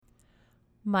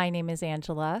My name is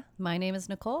Angela, My name is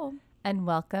Nicole. and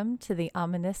welcome to the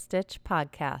Ominous Stitch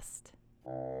podcast.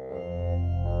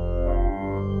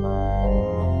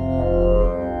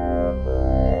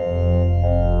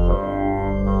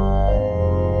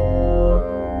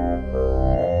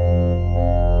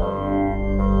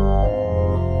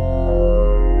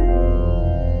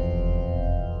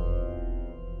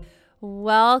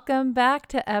 Welcome back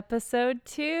to episode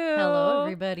 2. Hello,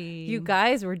 everybody. You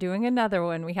guys, we're doing another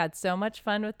one. We had so much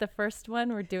fun with the first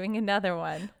one. We're doing another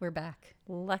one. We're back.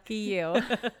 Lucky you.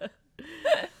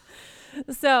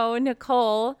 So,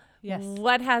 Nicole, Yes.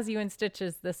 what has you in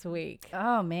stitches this week?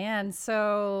 Oh, man.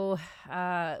 So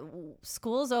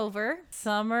school's over.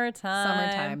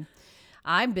 Summertime.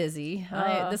 I'm busy.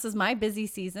 Oh. This is my busy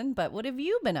season, but what have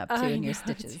you been up to I in your know.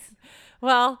 stitches?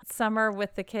 Well, summer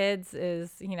with the kids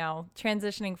is,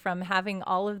 transitioning from having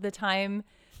all of the time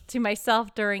to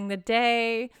myself during the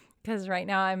day, because right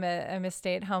now I'm a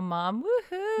stay-at-home mom.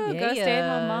 Woohoo! Go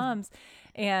stay-at-home moms.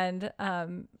 And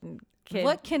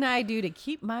What can I do to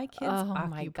keep my kids occupied? Oh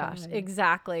my gosh,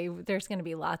 exactly. There's going to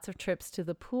be lots of trips to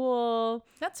the pool.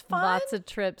 That's fun. Lots of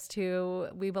trips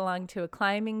we belong to a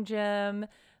climbing gym.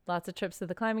 Lots of trips to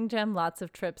the climbing gym, lots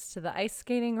of trips to the ice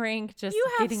skating rink, just You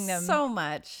have getting them so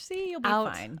much. See, you'll be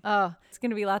out. fine. Oh, it's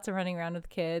going to be lots of running around with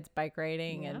kids, bike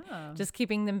riding, and just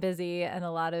keeping them busy, and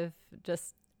a lot of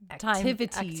just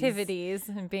activities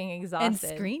and being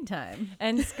exhausted.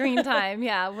 And screen time.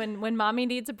 Yeah. When mommy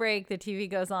needs a break, the TV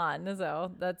goes on.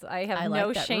 So I have no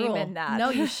like that shame rule. in that. No,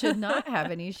 you should not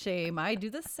have any shame. I do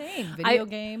the same. Video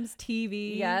games,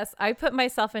 TV. Yes, I put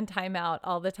myself in timeout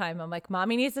all the time. I'm like,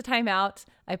 mommy needs a timeout.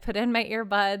 I put in my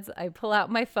earbuds, I pull out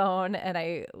my phone, and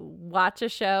I watch a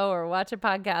show or watch a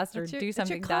podcast or do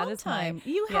something. That is time.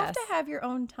 You have to have your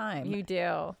own time. You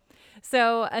do.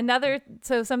 So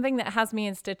something that has me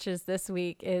in stitches this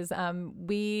week is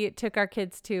we took our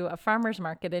kids to a farmer's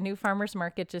market. A new farmer's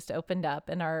market just opened up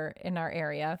in our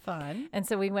area. Fun. And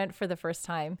so we went for the first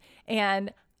time.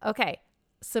 And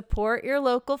support your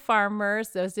local farmers.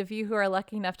 Those of you who are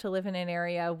lucky enough to live in an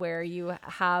area where you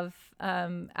have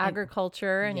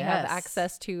agriculture and you have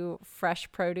access to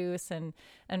fresh produce and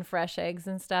fresh eggs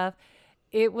and stuff.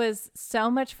 It was so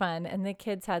much fun, and the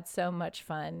kids had so much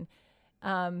fun.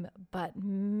 But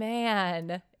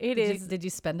man, Did you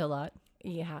spend a lot?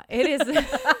 Yeah, it is.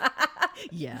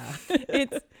 Yeah.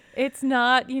 It's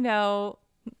not,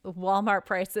 Walmart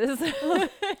prices.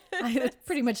 It's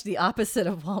pretty much the opposite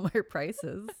of Walmart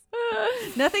prices.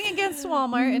 Nothing against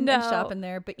Walmart and shopping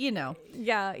there, but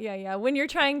Yeah. When you're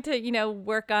trying to,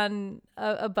 work on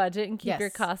a budget and keep your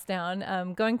costs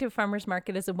down, going to a farmer's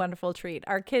market is a wonderful treat.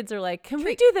 Our kids are like, can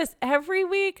we do this every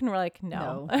week? And we're like,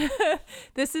 no.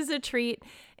 This is a treat.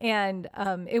 And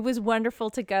it was wonderful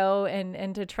to go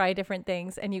and to try different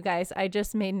things. And you guys, I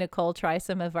just made Nicole try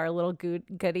some of our little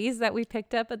goodies that we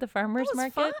picked up at the farmer's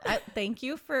market. Thank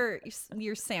you for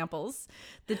your samples.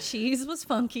 The cheese was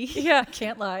funky. Yeah.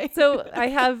 Can't lie. So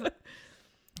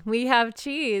we have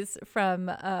cheese from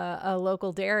a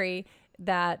local dairy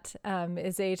that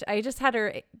is aged. I just had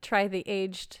her try the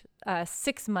aged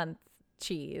 6-month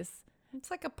cheese. It's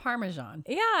like a Parmesan.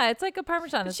 Yeah, it's like a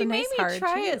Parmesan. It's she a nice made me hard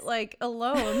try cheese. it like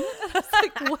alone. I was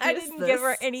like, what I is didn't this? give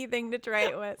her anything to try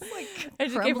it with. I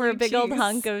just gave her a big old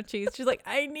hunk of cheese. She's like,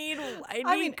 I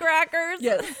need crackers.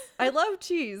 Yes, I love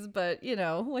cheese, but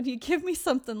when you give me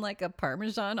something like a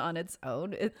Parmesan on its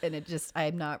own,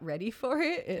 I'm not ready for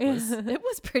it. It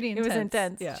was pretty intense. It was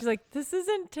intense. Yeah. She's like, this is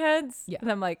intense. Yeah.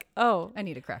 And I'm like, oh, I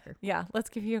need a cracker. Yeah, let's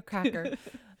give you a cracker.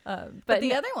 But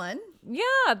the other one,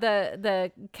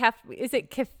 the is it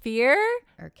kefir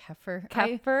or kefir?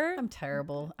 Kefir. I'm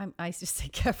terrible. I used to say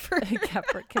kefir.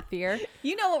 Kefir.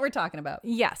 You know what we're talking about?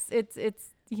 Yes, it's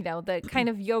the kind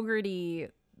of yogurty,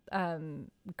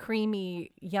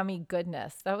 creamy, yummy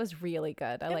goodness. That was really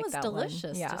good. I like that one. It was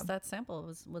delicious. Yeah, just that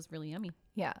sample was really yummy.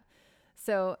 Yeah.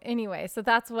 So anyway,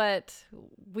 that's what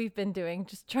we've been doing.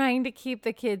 Just trying to keep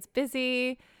the kids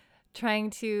busy. Trying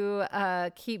to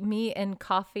keep me in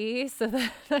coffee so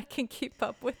that I can keep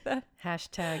up with that.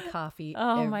 Hashtag coffee.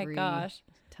 Oh my gosh.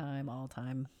 All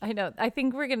time. I know. I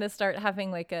think we're going to start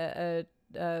having like a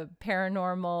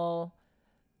paranormal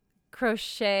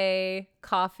crochet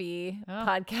coffee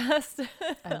podcast.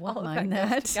 I won't mind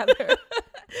that.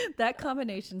 That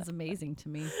combination's amazing to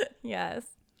me. Yes.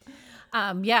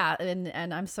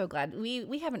 And I'm so glad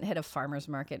we haven't hit a farmer's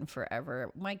market in forever.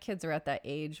 My kids are at that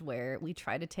age where we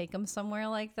try to take them somewhere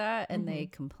like that and they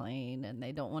complain and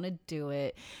they don't want to do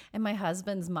it. And my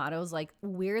husband's motto is like,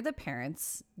 we're the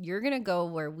parents, you're going to go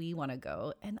where we want to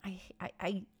go. And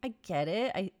I get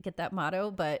it. I get that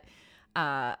motto, but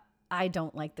I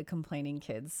don't like the complaining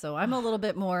kids. So I'm a little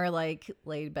bit more like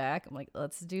laid back. I'm like,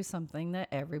 let's do something that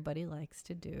everybody likes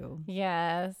to do.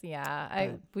 Yes.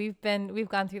 Yeah. We've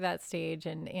gone through that stage,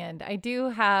 and I do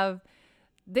have,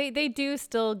 they do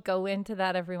still go into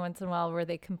that every once in a while where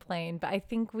they complain, but I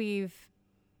think we've,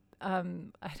 I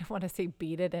don't want to say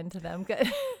beat it into them.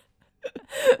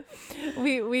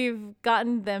 We've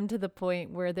gotten them to the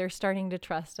point where they're starting to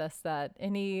trust us that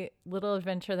any little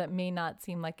adventure that may not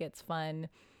seem like it's fun,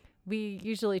 we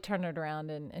usually turn it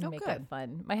around and make it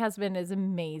fun. My husband is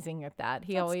amazing at that.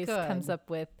 He always comes up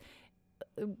with,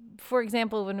 for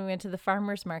example, when we went to the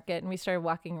farmer's market and we started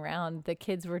walking around, the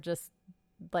kids were just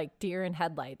like deer in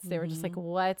headlights. They were just like,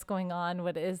 what's going on?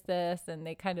 What is this? And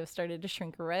they kind of started to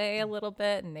shrink away a little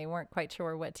bit, and they weren't quite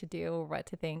sure what to do or what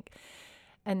to think.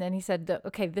 And then he said,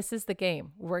 okay, this is the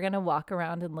game. We're going to walk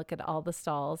around and look at all the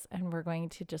stalls, and we're going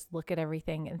to just look at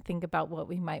everything and think about what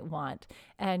we might want.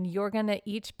 And you're going to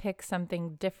each pick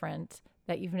something different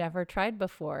that you've never tried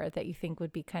before that you think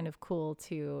would be kind of cool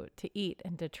to eat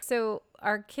and to try. So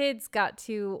our kids got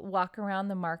to walk around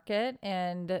the market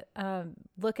and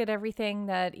look at everything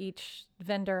that each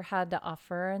vendor had to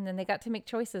offer. And then they got to make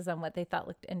choices on what they thought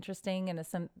looked interesting and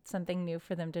something new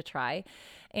for them to try.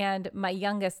 And my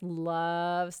youngest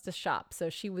loves to shop. So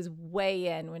she was way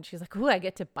in when she was like, ooh, I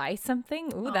get to buy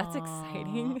something. Ooh, that's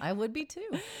exciting. I would be too.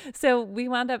 So we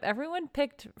wound up, everyone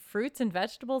picked fruits and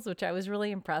vegetables, which I was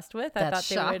really impressed with. That's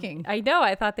shocking. I know.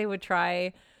 I thought they would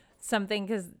try something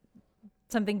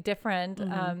different.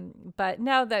 But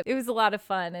no, that it was a lot of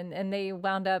fun, and they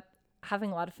wound up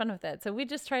having a lot of fun with it. So we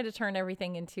just try to turn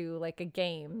everything into like a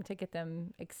game to get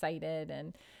them excited,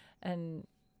 and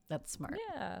that's smart.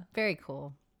 Yeah. Very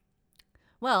cool.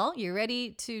 Well, you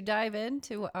ready to dive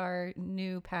into our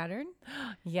new pattern?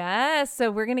 Yes.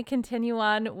 So we're going to continue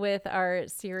on with our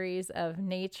series of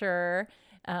nature.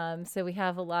 So we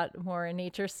have a lot more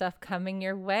nature stuff coming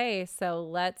your way. So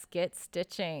let's get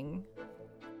stitching.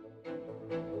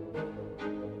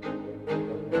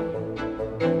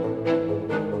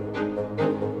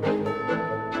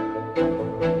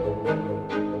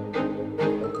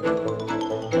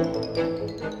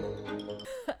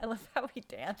 I love how we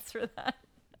dance for that.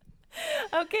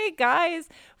 Okay, guys,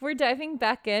 we're diving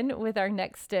back in with our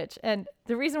next stitch. And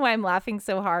the reason why I'm laughing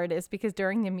so hard is because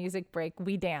during the music break,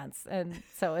 we dance. And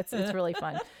so it's really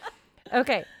fun.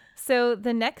 Okay, so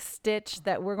the next stitch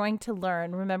that we're going to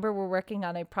learn, remember, we're working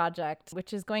on a project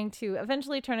which is going to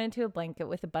eventually turn into a blanket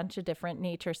with a bunch of different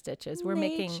nature stitches. We're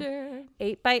making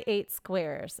 8x8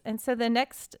 squares. And so the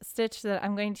next stitch that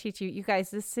I'm going to teach you, you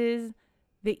guys, this is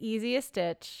the easiest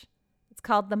stitch. It's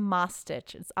called the moss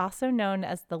stitch. It's also known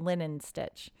as the linen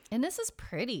stitch. And this is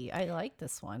pretty. I like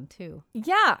this one too.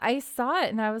 Yeah, I saw it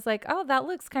and I was like, oh, that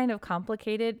looks kind of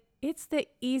complicated. It's the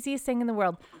easiest thing in the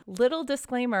world. Little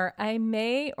disclaimer, I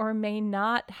may or may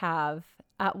not have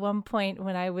at one point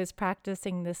when I was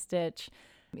practicing this stitch,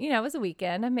 it was a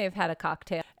weekend. I may have had a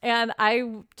cocktail and I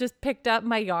just picked up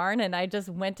my yarn and I just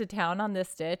went to town on this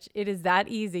stitch. It is that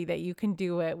easy that you can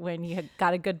do it when you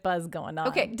got a good buzz going on.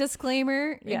 Okay,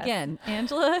 disclaimer again.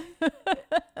 Angela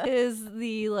is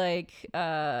the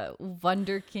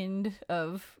wunderkind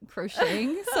of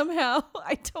crocheting somehow.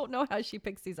 I don't know how she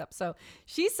picks these up. So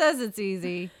she says it's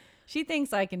easy. She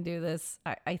thinks I can do this.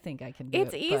 I think I can do it.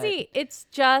 It's easy. It's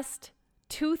just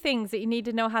two things that you need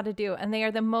to know how to do, and they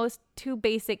are the most two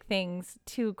basic things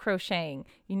to crocheting.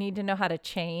 You need to know how to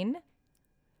chain,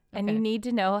 and you need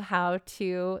to know how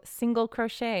to single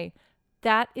crochet.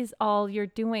 That is all you're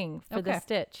doing for the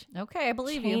stitch. Okay, I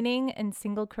believe you. Chaining and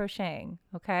single crocheting.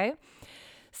 Okay.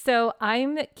 So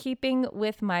I'm keeping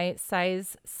with my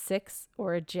size 6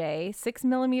 or a J,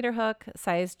 6mm hook,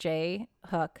 size J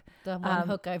hook. The one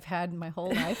hook I've had my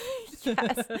whole life.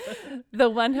 Yes. The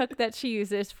one hook that she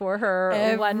uses for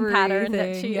her one pattern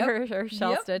that her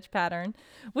shell stitch pattern,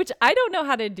 which I don't know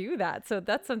how to do that. So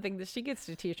that's something that she gets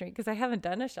to teach me because I haven't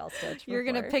done a shell stitch before. You're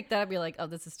going to pick that up. You're like, oh,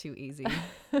 this is too easy.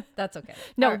 That's okay.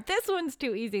 No, this one's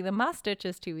too easy. The moss stitch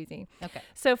is too easy. Okay.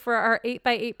 So for our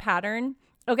 8x8 pattern,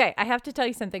 okay, I have to tell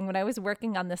you something. When I was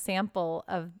working on the sample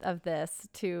of this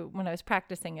when I was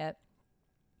practicing it,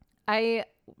 I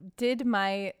did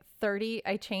my 30,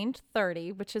 I chained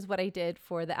 30, which is what I did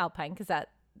for the Alpine because that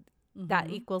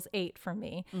equals 8 for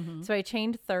me. So I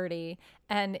chained 30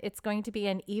 and it's going to be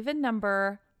an even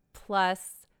number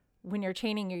plus, when you're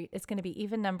chaining, it's going to be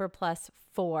even number plus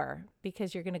 4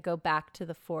 because you're going to go back to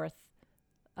the 4th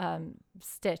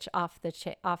stitch off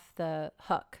the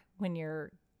hook when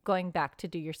you're going back to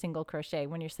do your single crochet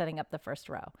when you're setting up the first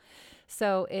row.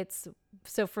 So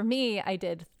for me, I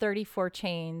did 34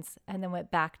 chains and then went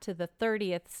back to the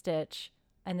 30th stitch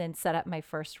and then set up my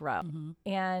first row.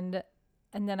 And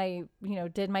then I,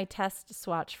 did my test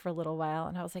swatch for a little while,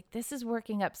 and I was like, this is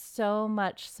working up so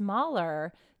much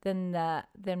smaller than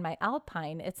my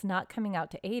Alpine. It's not coming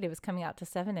out to 8. It was coming out to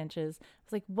 7 inches. I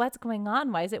was like, what's going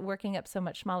on? Why is it working up so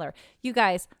much smaller? You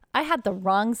guys, I had the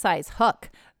wrong size hook.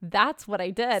 That's what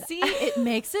I did. See, it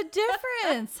makes a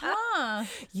difference, huh?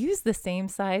 Use the same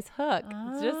size hook.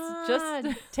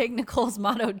 Just take Nicole's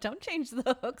motto. Don't change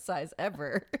the hook size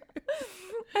ever.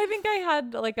 I think I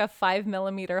had like a 5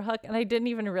 millimeter hook, and I didn't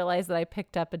even realize that I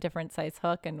picked up a different size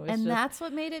hook and that's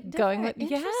what made it different.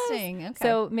 Interesting. Yes. Okay.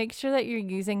 So make sure that you're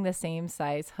using the same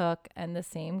size hook and the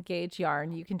same gauge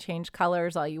yarn. You can change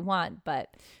colors all you want,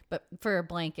 but for a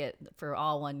blanket, for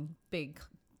all one big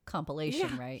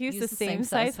compilation, right? Use the same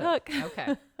size hook.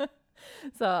 Okay.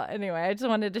 So anyway, I just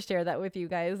wanted to share that with you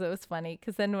guys. It was funny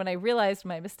because then when I realized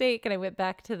my mistake and I went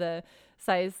back to the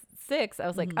size 6, I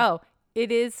was like, oh,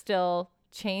 it is still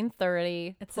chain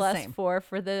 30 plus 4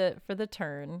 for the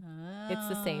turn. It's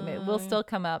the same. It will still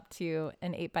come up to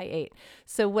an 8x8.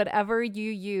 So whatever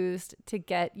you used to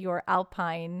get your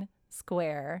Alpine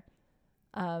square,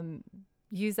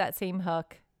 use that same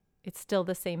hook. It's still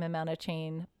the same amount of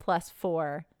chain plus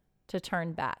 4 to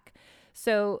turn back.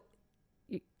 So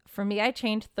for me, I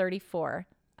chained 34.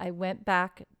 I went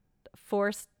back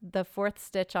the 4th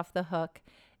stitch off the hook,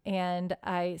 and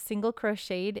I single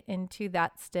crocheted into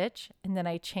that stitch, and then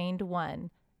I chained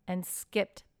 1 and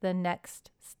skipped the next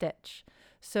stitch.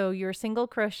 So you're single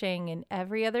crocheting in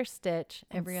every other stitch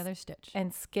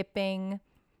and skipping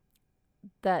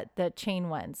the chain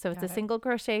 1. So it's a single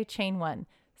crochet, chain 1,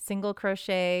 single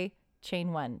crochet,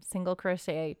 chain 1, single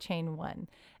crochet, chain 1.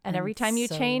 And every time you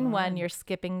chain 1, you're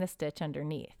skipping the stitch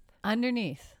underneath.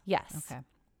 Yes.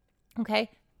 Okay.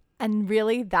 And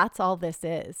really, that's all this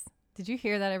is. Did you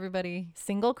hear that, everybody?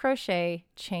 Single crochet,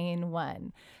 chain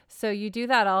 1. So you do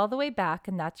that all the way back,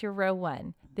 and that's your row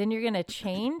 1. Then you're going to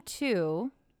chain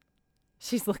 2.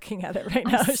 She's looking at it right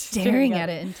now. I'm staring at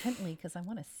it intently because I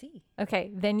want to see. Okay.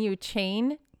 Then you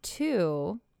chain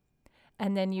 2,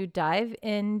 and then you dive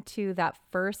into that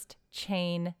first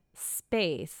chain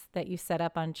space that you set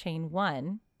up on chain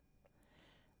 1.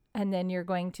 And then you're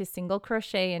going to single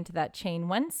crochet into that chain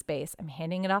 1 space. I'm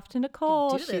handing it off to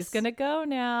Nicole. She's going to go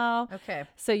now. Okay.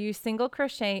 So you single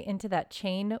crochet into that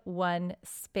chain 1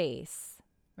 space.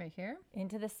 Right here?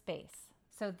 Into the space.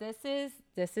 So this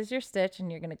is your stitch, and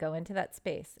you're going to go into that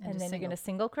space. And then you're going to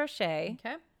single crochet.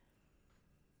 Okay.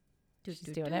 She's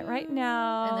doing it right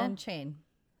now. And then chain.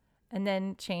 And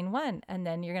then chain 1. And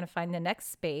then you're going to find the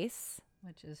next space.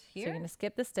 Which is here. So you're going to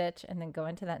skip the stitch and then go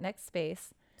into that next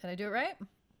space. Did I do it right?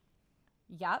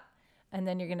 Yep. And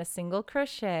then you're going to single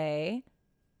crochet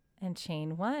and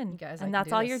chain 1. You guys, and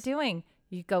that's all you're doing.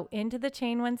 You go into the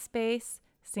chain 1 space,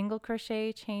 single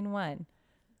crochet, chain 1.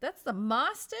 That's the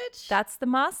moss stitch? That's the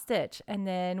moss stitch. And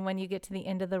then when you get to the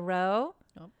end of the row.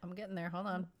 Oh, I'm getting there. Hold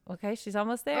on. Okay. She's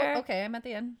almost there. Oh, okay. I'm at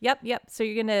the end. Yep. So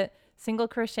you're going to single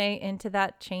crochet into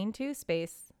that chain 2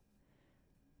 space.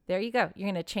 There you go.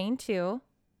 You're going to chain 2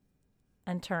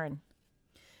 and turn.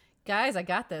 Guys, I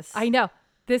got this. I know.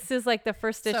 This is like the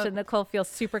first stitch that Nicole feels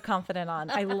super confident on.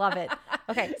 I love it.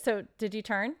 Okay, so did you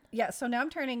turn? Yeah, so now I'm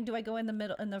turning. Do I go in the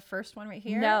middle, in the first one right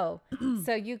here? No.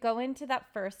 So you go into that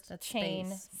first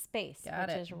chain space,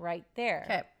 which is right there.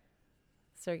 Okay.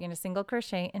 So you're going to single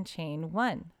crochet and chain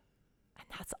 1. And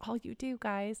that's all you do,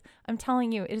 guys. I'm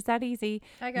telling you, it is that easy.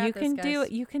 I got you this, can guys. do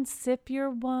it. You can sip your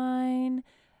wine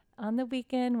on the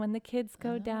weekend when the kids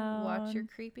go down. Watch your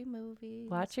creepy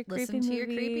movies. Listen to your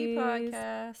creepy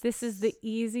podcast. This is the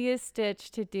easiest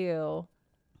stitch to do.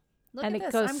 Look and at it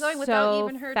this. goes I'm going so without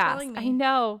even her fast. telling me. I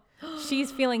know.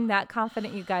 She's feeling that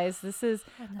confident, you guys. This is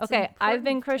okay. I've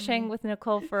been crocheting with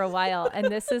Nicole for a while, and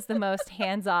this is the most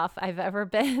hands-off I've ever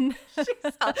been.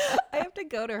 I have to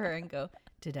go to her and go,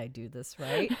 did I do this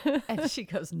right? And she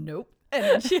goes, nope. And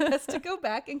then she has to go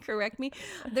back and correct me.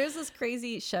 There's this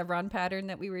crazy chevron pattern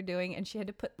that we were doing, and she had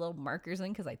to put little markers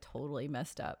in because I totally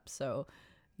messed up. So,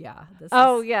 yeah. The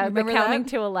counting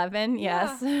to 11.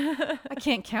 Yes. Yeah. I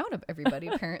can't count up everybody,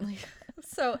 apparently.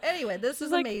 So, anyway, this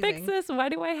is amazing. Fix this. Why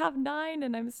do I have 9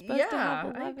 and I'm supposed to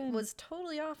have 11? I was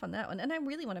totally off on that one. And I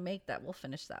really want to make that. We'll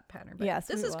finish that pattern. But yes,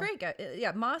 this is great, guys.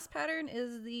 Yeah, moss pattern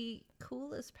is the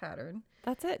coolest pattern.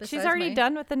 That's it. She's already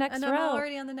done with the next row. And I'm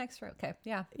already on the next row. Okay.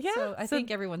 Yeah. So I think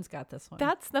everyone's got this one.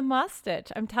 That's the moss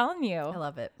stitch. I'm telling you. I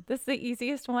love it. This is the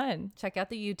easiest one. Check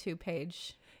out the YouTube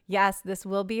page. Yes, this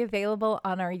will be available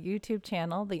on our YouTube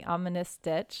channel, the Ominous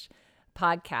Stitch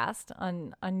podcast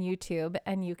on YouTube,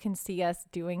 and you can see us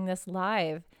doing this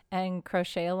live and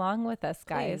crochet along with us,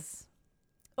 guys.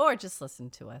 Or just listen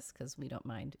to us because we don't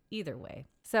mind either way.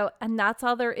 So, and that's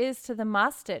all there is to the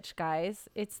moss stitch, guys.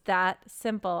 It's that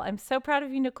simple. I'm so proud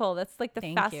of you, Nicole. That's like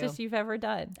the fastest you've ever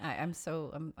done.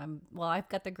 Well, I've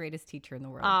got the greatest teacher in the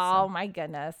world. Oh, my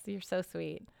goodness. You're so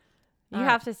sweet. You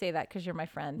have to say that because you're my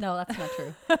friend. No, that's not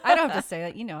true. I don't have to say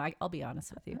that. You know, I'll be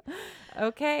honest with you.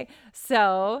 Okay.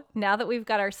 So now that we've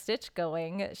got our stitch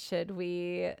going, should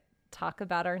we talk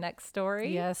about our next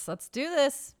story? Yes, let's do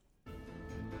this.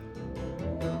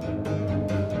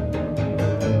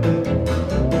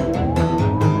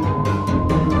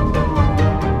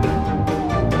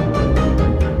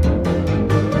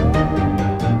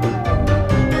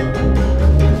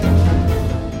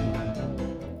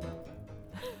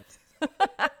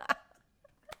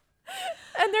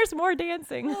 And there's more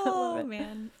dancing. Oh,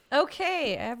 man.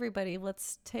 Okay, everybody,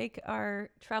 let's take our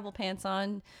travel pants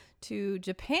on to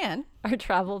Japan. Our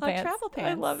travel pants.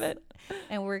 I love it.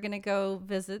 And we're going to go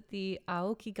visit the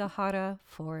Aokigahara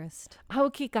forest.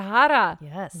 Aokigahara.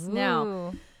 Yes. Ooh.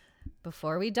 Now,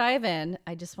 before we dive in,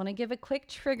 I just want to give a quick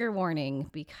trigger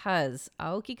warning because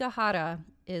Aokigahara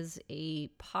is a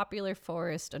popular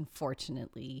forest,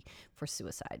 unfortunately, for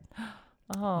suicide.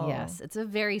 Oh. Yes, it's a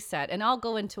very sad, and I'll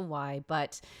go into why,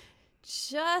 but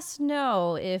just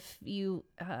know if you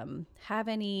have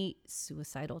any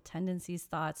suicidal tendencies,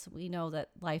 thoughts, we know that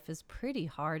life is pretty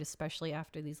hard, especially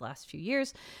after these last few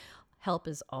years. Help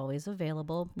is always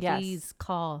available. Please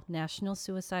call National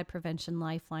Suicide Prevention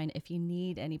Lifeline if you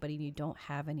need anybody and you don't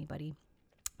have anybody.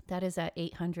 That is at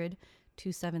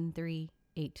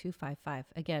 800-273-8255.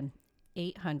 Again,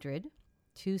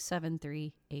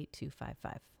 800-273-8255.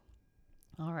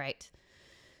 All right.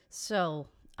 So,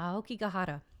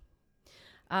 Aokigahara.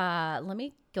 Let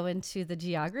me go into the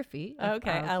geography. Okay,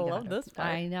 I love this part.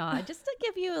 I know. Just to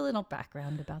give you a little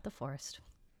background about the forest.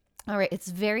 All right.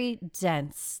 It's very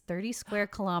dense, 30 square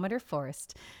kilometer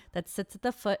forest that sits at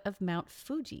the foot of Mount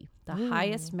Fuji, the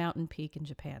highest mountain peak in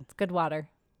Japan. It's good water.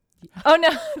 Oh, no,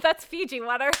 that's Fiji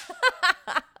water.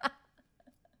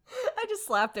 I just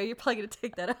slapped her. You're probably going to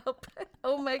take that out.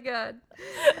 Oh, my God.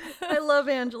 I love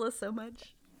Angela so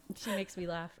much. She makes me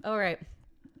laugh. All right.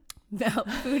 Mount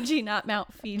Fuji, not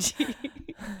Mount Fiji.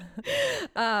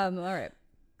 All right.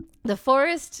 The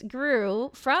forest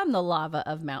grew from the lava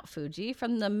of Mount Fuji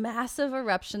from the massive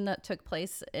eruption that took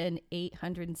place in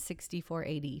 864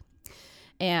 AD.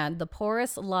 And the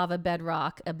porous lava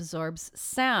bedrock absorbs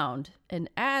sound and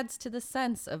adds to the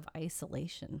sense of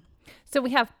isolation. So we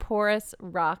have porous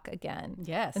rock again.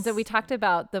 Yes. And so we talked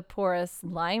about the porous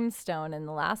limestone in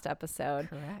the last episode.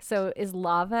 Correct. So is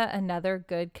lava another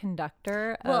good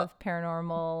conductor of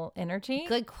paranormal energy?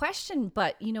 Good question.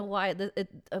 But you know why?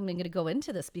 I'm going to go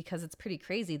into this because it's pretty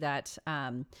crazy that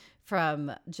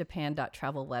from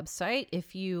Japan.travel website,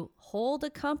 if you hold a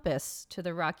compass to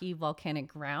the rocky volcanic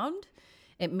ground,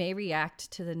 it may react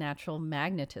to the natural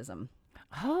magnetism.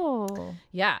 Oh.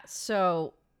 Yeah.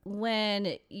 So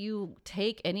when you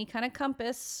take any kind of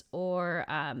compass or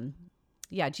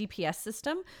GPS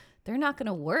system, they're not going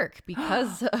to work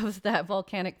because of that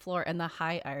volcanic floor and the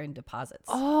high iron deposits.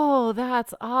 Oh,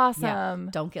 that's awesome.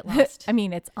 Yeah, don't get lost. I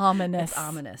mean, it's ominous. It's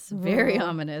ominous. Very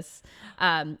ominous.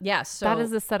 So that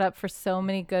is a setup for so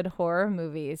many good horror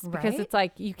movies because it's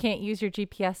like you can't use your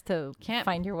GPS to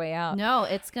find your way out. No,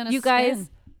 it's going to You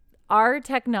guys, our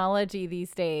technology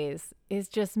these days is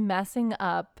just messing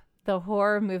up the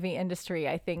horror movie industry,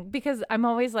 I think, because I'm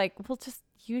always like, well, just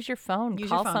use your phone,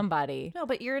 call somebody. No,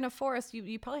 but you're in a forest.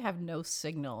 You probably have no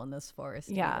signal in this forest.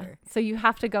 Yeah. Either. So you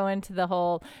have to go into the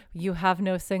whole, you have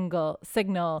no signal,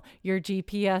 your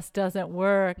GPS doesn't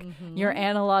work, your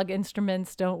analog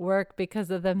instruments don't work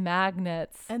because of the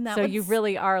magnets. And so you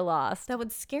really are lost. That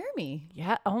would scare me.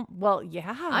 Yeah. Oh, well,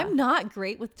 yeah. I'm not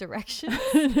great with directions.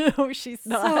 No, she's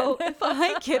not. So if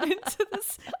I get into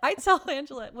this, I tell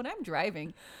Angela, when I'm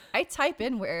driving, I type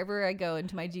in wherever I go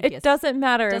into my GPS. It doesn't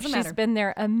matter if she's been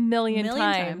there a million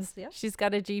times. Yep. She's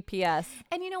got a GPS.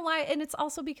 And you know why? And it's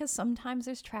also because sometimes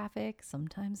there's traffic,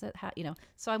 sometimes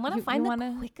so I want to find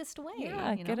the quickest way.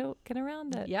 Yeah, get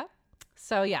around it. Yeah.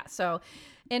 So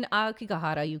in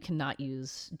Aokigahara, you cannot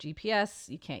use GPS,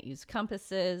 you can't use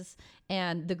compasses,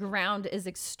 and the ground is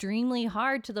extremely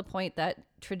hard to the point that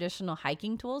traditional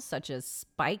hiking tools such as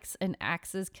spikes and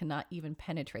axes cannot even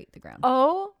penetrate the ground.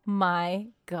 Oh my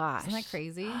gosh. Isn't that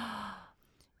crazy?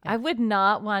 I would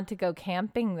not want to go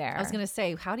camping there. I was going to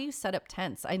say, how do you set up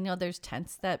tents? I know there's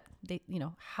tents that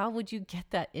how would you get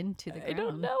that into the ground? I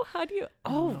don't know. How do you?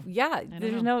 Oh, yeah.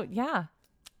 There's no, yeah.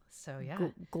 So, yeah.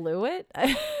 Glue it?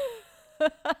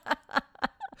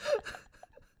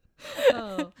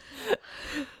 Oh.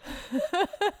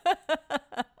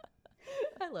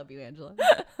 I love you, Angela.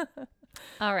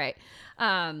 All right.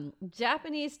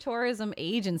 Japanese tourism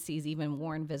agencies even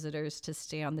warn visitors to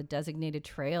stay on the designated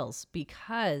trails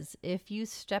because if you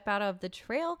step out of the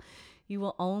trail, you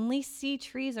will only see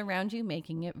trees around you,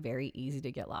 making it very easy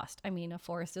to get lost. I mean, a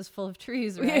forest is full of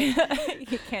trees, right?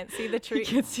 You can't see the tree. You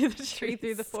can't see the tree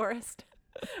through the forest,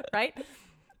 right?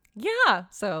 Yeah.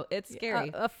 So it's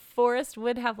scary. A forest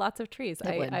would have lots of trees.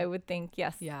 I would think,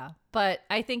 yes. Yeah. But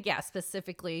I think,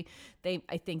 specifically,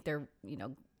 I think they're,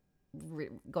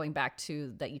 going back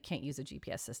to that you can't use a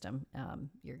GPS system.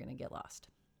 You're going to get lost.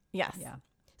 Yes. Yeah.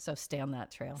 So stay on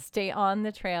that trail. Stay on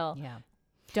the trail. Yeah.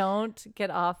 Don't get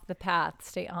off the path.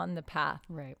 Stay on the path.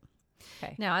 Right.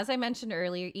 Okay. Now, as I mentioned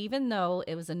earlier, even though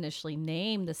it was initially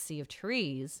named the Sea of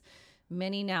Trees,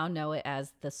 many now know it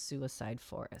as the Suicide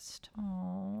Forest.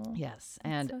 Oh. Yes.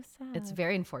 And so sad. It's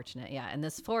very unfortunate. Yeah. And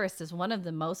this forest is one of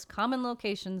the most common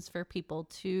locations for people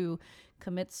to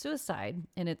commit suicide.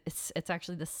 And it's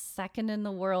actually the second in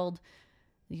the world.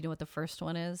 You know what the first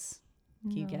one is?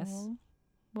 Can you guess?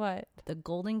 What? The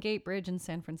Golden Gate Bridge in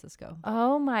San Francisco.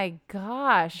 Oh my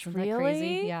gosh. Isn't really? that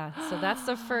crazy? Yeah. So that's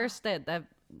the first that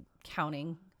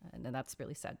counting. And that's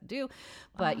really sad to do.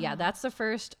 But yeah, that's the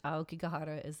first.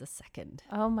 Aokigahara is the second.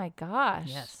 Oh my gosh.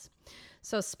 Yes.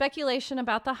 So speculation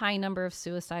about the high number of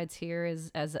suicides here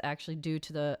is actually due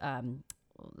to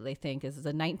they think is the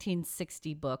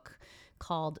 1960 book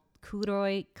called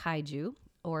Kuroi Kaiju,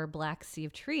 or Black Sea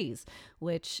of Trees,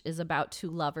 which is about two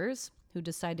lovers who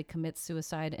decide to commit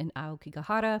suicide in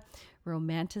Aokigahara,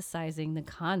 romanticizing the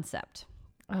concept.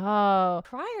 Oh.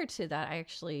 Prior to that, I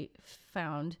actually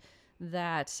found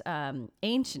that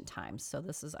ancient times, so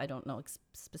this is, I don't know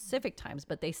specific times,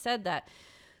 but they said that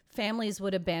families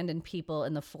would abandon people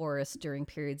in the forest during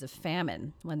periods of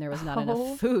famine when there was not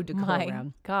enough food to go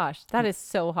around. Gosh, that is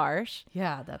so harsh.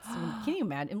 Yeah, can you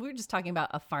imagine? And we were just talking about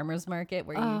a farmer's market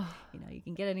where you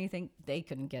can get anything. They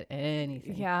couldn't get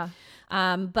anything. Yeah.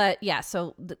 But yeah,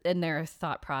 so in their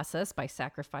thought process, by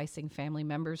sacrificing family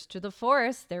members to the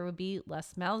forest, there would be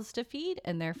less mouths to feed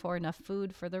and therefore enough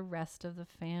food for the rest of the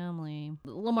family. A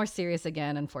little more serious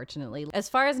again, unfortunately. As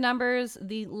far as numbers,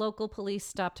 the local police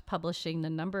stopped publishing the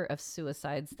number of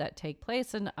suicides that take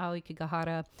place in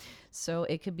Aokigahara, so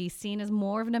it could be seen as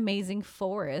more of an amazing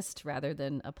forest rather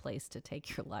than a place to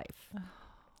take your life.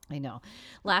 I know.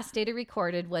 Last data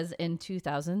recorded was in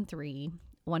 2003.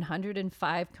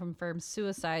 105 confirmed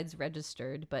suicides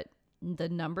registered, but the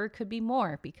number could be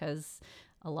more because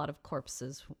a lot of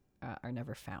corpses are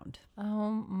never found.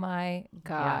 Oh my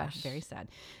gosh. Yeah, very sad.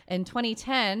 In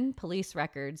 2010, police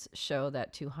records show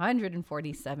that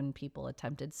 247 people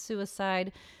attempted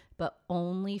suicide, but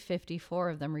only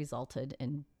 54 of them resulted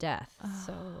in death.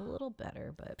 So a little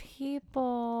better, but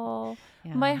people,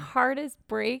 my heart is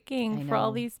breaking for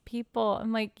all these people.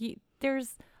 I'm like,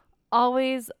 there's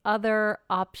always other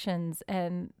options,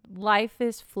 and life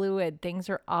is fluid. Things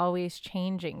are always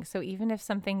changing. So even if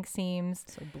something seems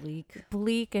so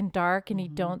bleak and dark and you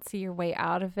don't see your way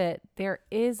out of it, there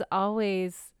is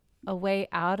always a way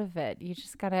out of it. You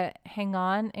just got to hang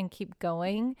on and keep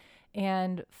going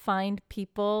and find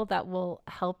people that will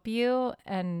help you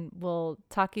and will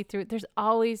talk you through. There's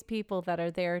always people that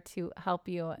are there to help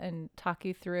you and talk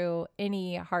you through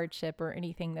any hardship or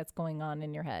anything that's going on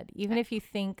in your head. Even if you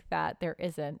think that there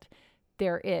isn't,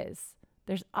 there is.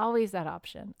 There's always that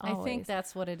option. Always. I think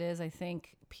that's what it is. I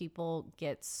think people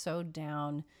get so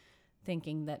down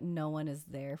thinking that no one is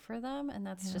there for them, and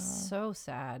that's just so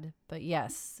sad. But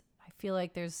yes, I feel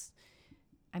like there's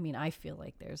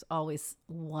always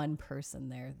one person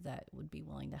there that would be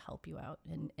willing to help you out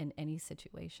in any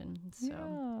situation.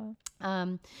 So,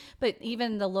 but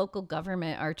even the local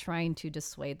government are trying to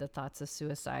dissuade the thoughts of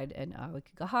suicide in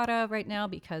Aokigahara right now,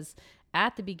 because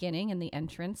at the beginning in the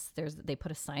entrance, they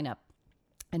put a sign up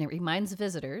and it reminds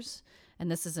visitors, and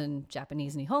this is in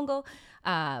Japanese Nihongo,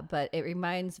 but it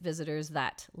reminds visitors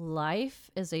that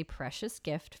life is a precious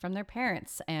gift from their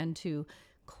parents and to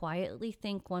quietly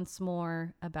think once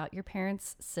more about your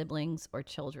parents, siblings, or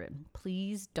children.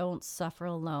 Please don't suffer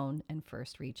alone and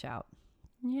first reach out.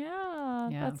 Yeah,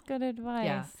 that's good advice.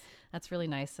 Yeah, that's really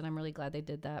nice, and I'm really glad they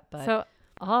did that. But so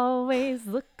always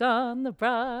look on the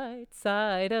bright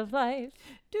side of life.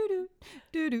 Do do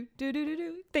do do do do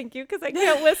do. Thank you, because I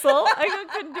can't whistle. I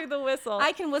couldn't do the whistle.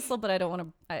 I can whistle, but I don't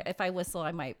want to. If I whistle,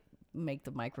 I might make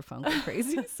the microphone go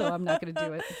crazy, so I'm not going to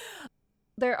do it.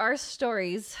 There are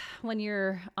stories when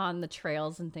you're on the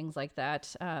trails and things like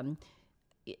that, and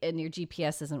your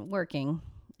GPS isn't working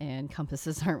and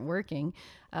compasses aren't working.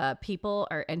 People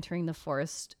are entering the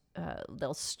forest.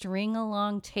 They'll string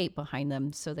along tape behind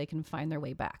them so they can find their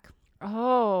way back.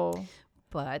 Oh.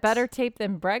 But better tape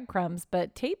than breadcrumbs,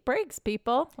 but tape breaks,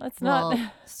 people. Let's not.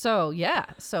 So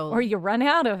or you run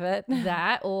out of it.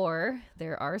 That, or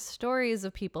there are stories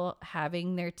of people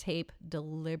having their tape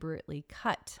deliberately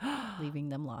cut, leaving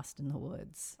them lost in the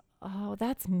woods. Oh,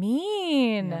 that's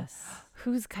mean. Yes.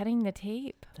 Who's cutting the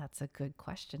tape? That's a good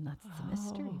question. That's the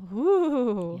mystery.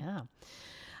 Ooh.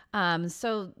 Yeah.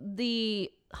 So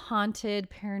the haunted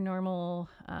paranormal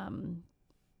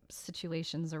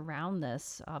situations around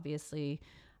this, obviously,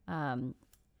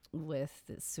 with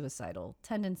the suicidal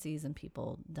tendencies and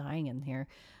people dying in here,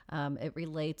 it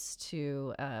relates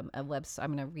to a website.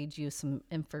 I'm going to read you some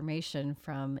information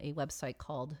from a website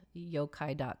called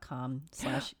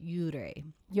yokai.com/yurei.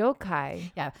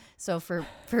 Yokai. Yeah. So for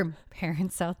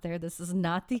parents out there, this is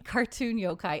not the cartoon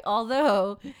yokai,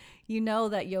 although you know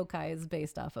that yokai is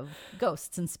based off of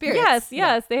ghosts and spirits.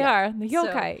 Yes, they are. The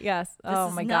yokai, So yes.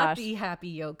 Oh my gosh. This is not the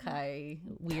happy yokai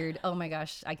weird. Oh my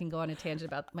gosh. I can go on a tangent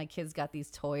about my kids got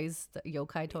these toys, the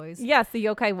yokai toys. Yes, the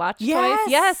yokai watch toys. Yes.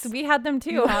 Yes, we had them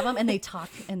too. You have them and they talk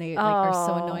and they are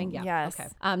so annoying. Yeah. Yes. Okay.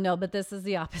 No, but this is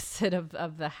the opposite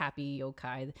of the happy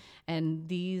yokai. And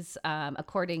these,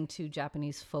 according to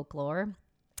Japanese folklore,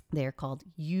 they're called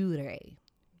yurei.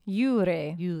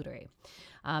 Yurei.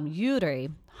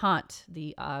 Yurei haunt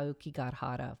the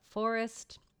Aokigahara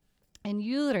forest, and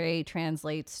yurei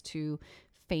translates to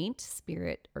faint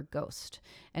spirit or ghost,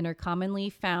 and are commonly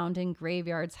found in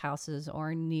graveyards, houses,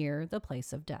 or near the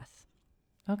place of death.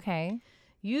 Okay.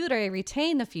 Yurei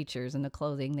retain the features and the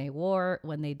clothing they wore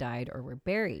when they died or were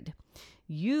buried.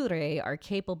 Yurei are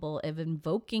capable of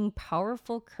invoking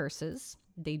powerful curses.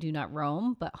 They do not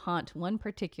roam, but haunt one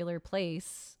particular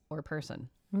place or person.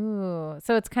 Ooh,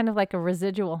 so it's kind of like a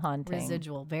residual haunting.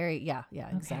 Residual, okay.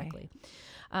 Exactly.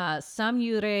 Some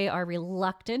yurei are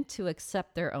reluctant to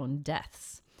accept their own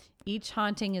deaths. Each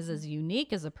haunting is as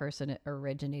unique as a person it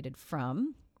originated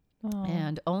from. Oh.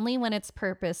 And only when its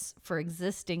purpose for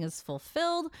existing is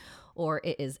fulfilled or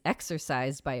it is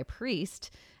exercised by a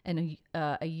priest and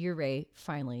a yurei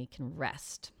finally can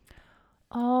rest.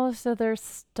 Oh, so they're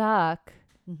stuck.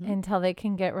 Mm-hmm. Until they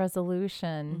can get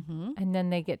resolution, mm-hmm. and then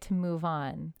they get to move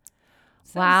on.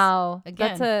 So wow.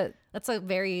 Again, that's a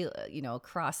very,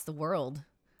 across the world.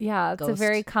 Yeah, it's a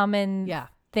very common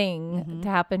thing mm-hmm. to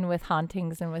happen with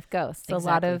hauntings and with ghosts. Exactly.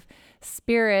 A lot of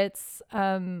spirits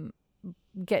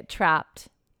get trapped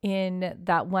in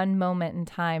that one moment in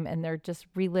time, and they're just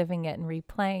reliving it and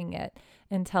replaying it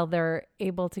until they're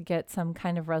able to get some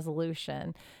kind of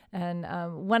resolution. And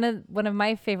one of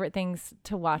my favorite things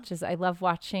to watch is I love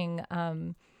watching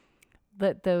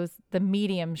the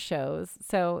medium shows.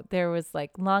 So there was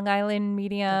like Long Island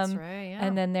Medium. That's right, yeah.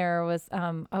 And then there was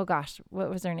what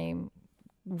was her name?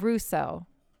 Russo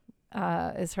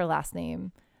is her last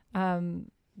name.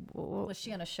 Was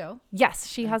she on a show? Yes,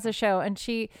 she has a show, and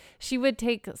she would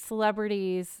take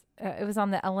celebrities. It was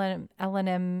on the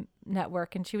L&M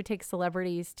network, and she would take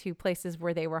celebrities to places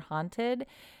where they were haunted.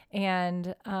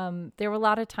 And there were a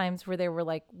lot of times where there were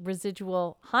like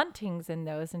residual hauntings in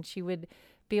those, and she would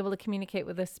be able to communicate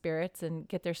with the spirits and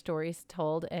get their stories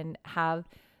told and have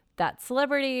that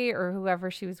celebrity or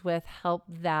whoever she was with help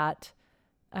that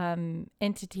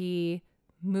entity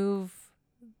move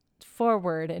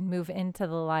forward and move into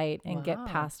the light and get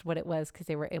past what it was, because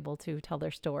they were able to tell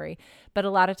their story. But a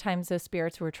lot of times those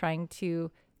spirits were trying to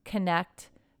connect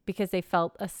because they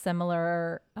felt a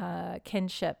similar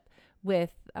kinship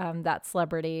with that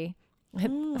celebrity.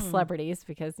 Celebrities,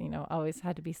 because always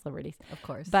had to be celebrities, of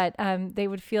course, but they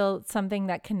would feel something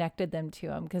that connected them to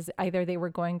them, because either they were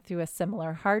going through a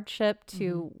similar hardship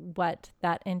to mm-hmm. what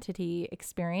that entity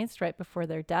experienced right before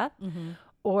their death, mm-hmm.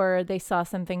 or they saw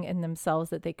something in themselves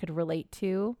that they could relate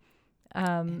to.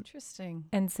 Interesting.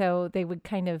 And so they would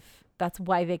that's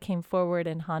why they came forward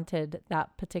and haunted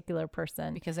that particular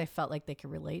person. Because they felt like they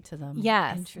could relate to them.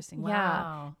 Yes. Interesting.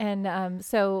 Wow. Yeah. And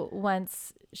so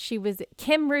once she was,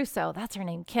 Kim Russo, that's her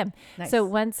name, Kim. Nice. So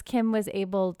once Kim was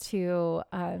able to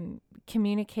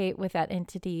communicate with that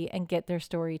entity and get their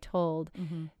story told,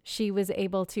 mm-hmm. she was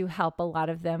able to help a lot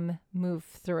of them move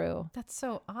through. That's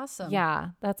so awesome. Yeah,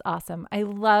 that's awesome. I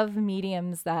love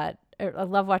I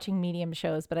love watching medium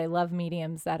shows, but I love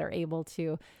mediums that are able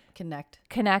to connect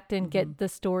and mm-hmm. get the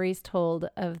stories told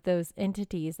of those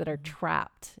entities that are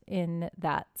trapped in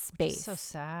that space. So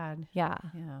sad. Yeah.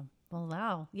 Yeah. Well,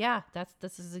 wow. Yeah,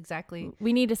 this is exactly.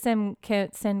 We need to send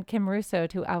Kim Russo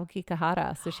to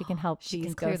Aokigahara so she can help she these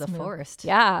can clear ghosts the move. Forest.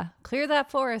 Yeah. Clear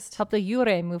that forest. Help the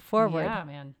yurei move forward. Yeah,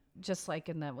 man. Just like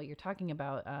in what you're talking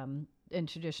about, in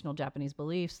traditional Japanese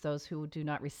beliefs, those who do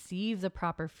not receive the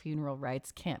proper funeral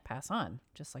rites can't pass on,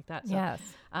 just like that. So, yes.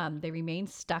 They remain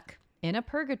stuck in a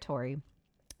purgatory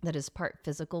that is part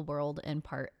physical world and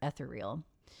part ethereal.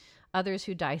 Others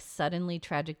who die suddenly,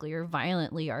 tragically, or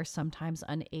violently are sometimes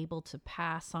unable to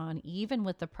pass on, even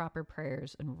with the proper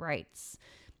prayers and rites.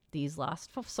 These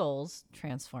lost souls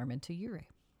transform into yurei.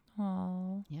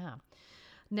 Oh, yeah.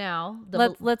 Now,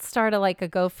 let's start a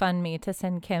GoFundMe to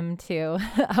send Kim to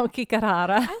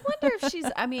Aokigahara. I wonder if she's.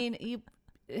 I mean,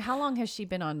 how long has she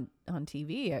been on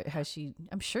TV? Has she?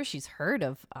 I'm sure she's heard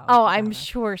of. Oh, I'm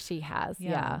sure she has.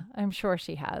 Yeah, I'm sure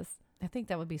she has. I think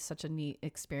that would be such a neat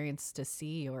experience to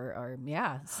see, or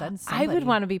send somebody. I would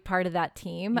want to be part of that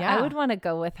team. Yeah. I would want to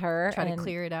go with her. Try to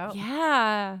clear it out.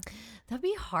 Yeah. That'd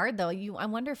be hard though. I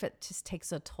wonder if it just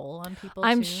takes a toll on people.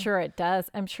 I'm too. sure it does.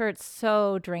 I'm sure it's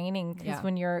so draining because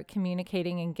when you're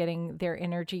communicating and getting their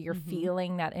energy, you're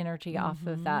feeling that energy off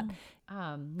of that.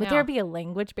 Would there be a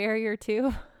language barrier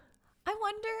too? I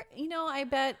wonder, I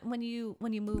bet when you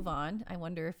move on, I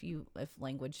wonder if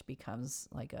language becomes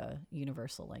like a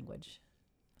universal language.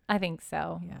 I think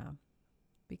so. Yeah.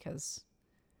 Because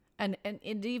and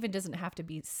it even doesn't have to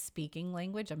be speaking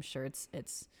language. I'm sure it's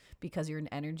because you're in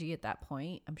energy at that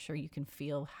point. I'm sure you can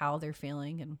feel how they're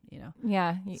feeling and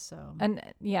Yeah. So and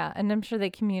I'm sure they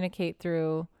communicate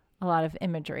through a lot of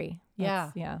imagery.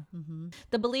 Yeah. Mm-hmm.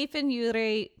 The belief in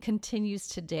yurei continues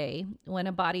today. When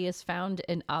a body is found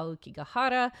in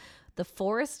Aokigahara, the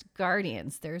forest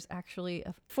guardians, there's actually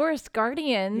a forest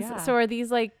guardians. Yeah. So are these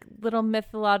like little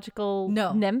mythological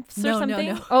nymphs or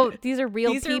something? No. Oh, these are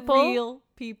real these people? Are real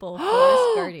people,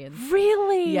 forest guardians.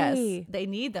 Really? Yes. They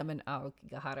need them in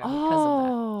Aokigahara because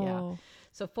of that. Yeah.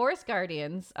 So forest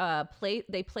guardians,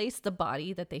 they place the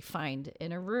body that they find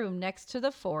in a room next to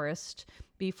the forest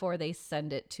before they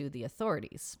send it to the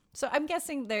authorities. So I'm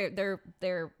guessing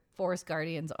their forest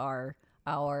guardians are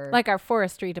our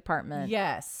forestry department.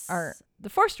 Yes. The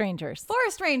forest rangers.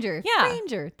 Forest ranger. Yeah.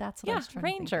 Ranger. That's what I was trying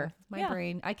to think of. My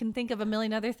brain. I can think of a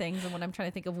million other things, and when I'm trying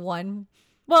to think of one.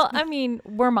 Well, I mean,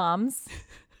 we're moms.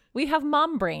 We have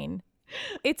mom brain.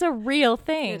 It's a real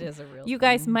thing. It is a real thing. You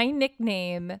guys, my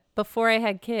nickname before I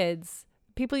had kids,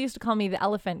 people used to call me the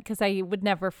elephant because I would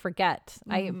never forget.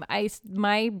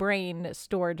 My brain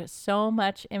stored so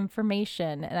much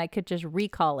information and I could just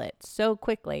recall it so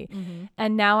quickly. Mm-hmm.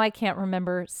 And now I can't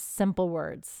remember simple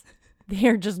words.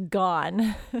 They're just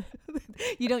gone.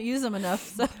 You don't use them enough.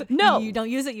 So no. You don't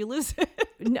use it, you lose it.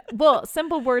 No, well,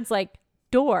 simple words like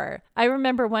door. I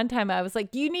remember one time I was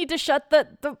like, you need to shut the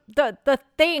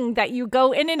thing that you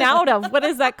go in and out of. What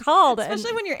is that called?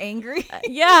 Especially when you're angry.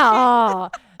 Yeah.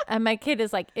 And my kid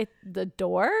is like, the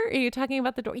door? Are you talking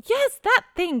about the door? Yes, that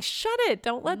thing. Shut it.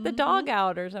 Don't let the dog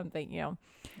out or something, No,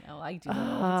 I do that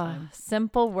all the time.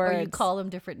 Simple words. Or you call them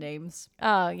different names.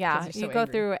 Oh, yeah. You go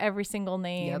through every single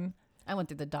name. Yep. I went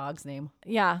through the dog's name.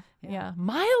 Yeah.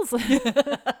 Miles.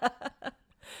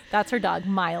 That's her dog,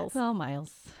 Miles. Oh,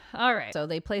 Miles. All right. So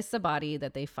they place the body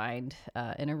that they find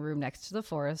in a room next to the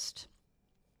forest.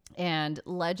 And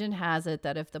legend has it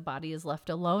that if the body is left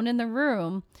alone in the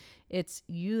room, its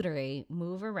yurei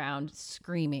move around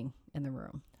screaming in the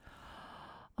room.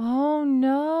 Oh,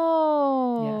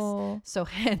 no. Yes. So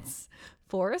hence,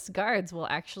 forest guards will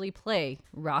actually play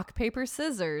rock, paper,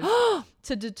 scissors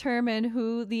to determine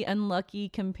who the unlucky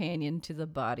companion to the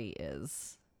body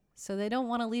is. So they don't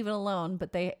want to leave it alone,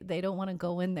 but they don't want to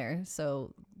go in there.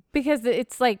 So because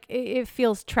it's like it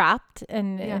feels trapped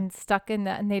and stuck in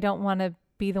that, and they don't want to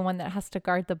be the one that has to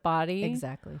guard the body.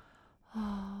 Exactly.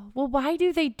 Oh, well, why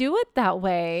do they do it that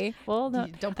way? Well, no,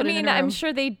 don't put it in a room. I'm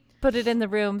sure they put it in the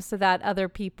room so that other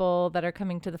people that are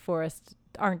coming to the forest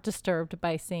aren't disturbed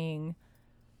by seeing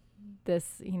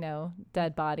this,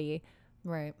 dead body.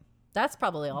 Right. That's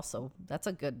probably that's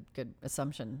a good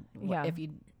assumption. Yeah. If you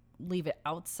leave it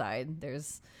outside,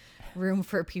 there's room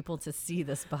for people to see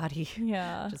this body.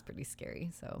 Yeah. Which is pretty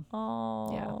scary. So,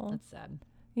 yeah, that's sad.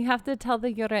 You have to tell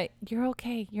the yurei, you're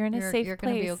okay. You're in a safe place. You're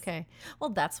going to be okay.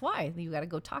 Well, that's why you got to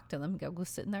go talk to them. Go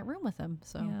sit in that room with them.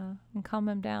 So and calm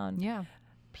them down. Yeah.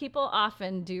 People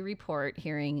often do report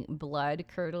hearing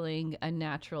blood-curdling,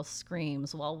 unnatural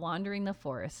screams while wandering the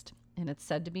forest, and it's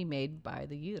said to be made by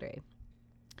the yurei.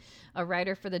 A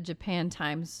writer for the Japan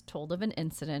Times told of an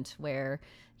incident where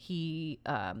he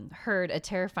heard a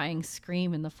terrifying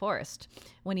scream in the forest.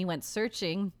 When he went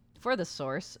searching for the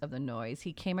source of the noise,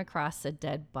 he came across a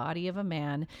dead body of a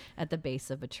man at the base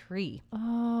of a tree.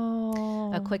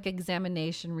 Oh. A quick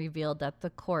examination revealed that the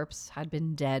corpse had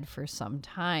been dead for some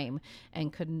time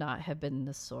and could not have been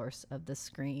the source of the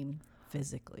scream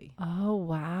physically. Oh,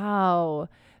 wow.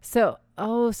 So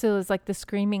it's like the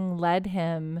screaming led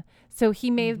him. So he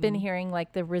may have been hearing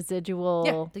like the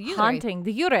residual haunting.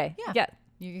 The yurei. Yeah.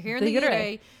 You're hearing the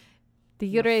yurei.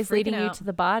 The yurei is leading you to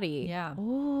the body. Yeah.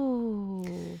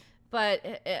 Ooh.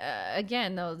 But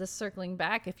again, though, this circling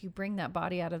back, if you bring that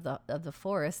body out of the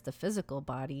forest, the physical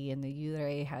body, and the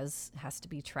yurei has to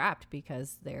be trapped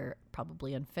because they're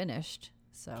probably unfinished.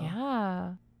 So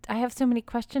yeah, I have so many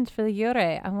questions for the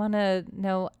yurei. I want to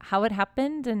know how it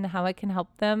happened and how I can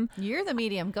help them. You're the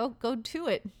medium. Go to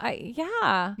it.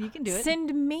 Yeah, you can do it.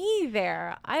 Send me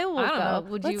there. I will go.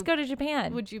 Let's go to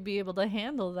Japan. Would you be able to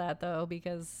handle that though?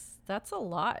 Because that's a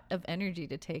lot of energy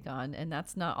to take on, and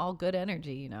that's not all good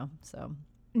energy, you know. So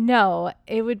no,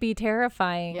 it would be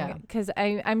terrifying. Yeah, because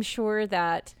I'm sure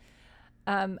that.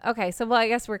 Okay, so I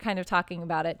guess we're kind of talking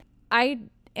about it. I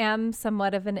am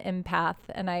somewhat of an empath,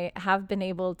 and I have been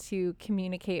able to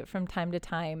communicate from time to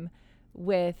time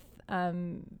with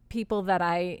people that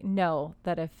I know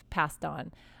that have passed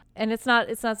on, and it's not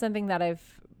something that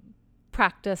I've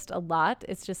practiced a lot.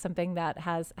 It's just something that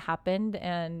has happened,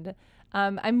 and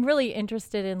I'm really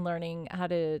interested in learning how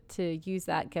to use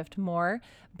that gift more,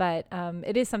 but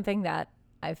it is something that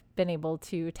I've been able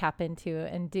to tap into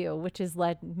and do, which has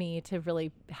led me to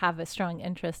really have a strong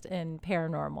interest in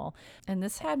paranormal. And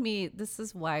this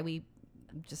is why we,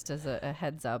 just as a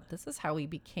heads up, this is how we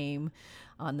became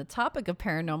on the topic of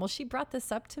paranormal. She brought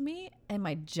this up to me and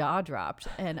my jaw dropped,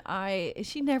 and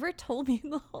she never told me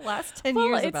the last 10 years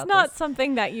about this. It's not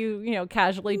something that you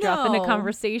casually drop in a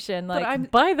conversation. Like,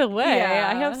 by the way,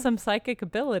 I have some psychic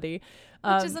ability.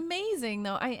 Which is amazing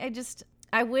though.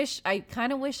 I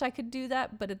kind of wish I could do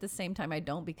that, but at the same time I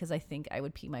don't, because I think I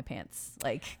would pee my pants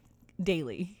like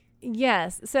daily.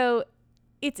 Yes. So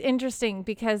it's interesting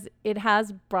because it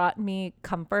has brought me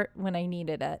comfort when I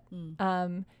needed it.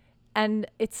 And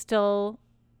it's still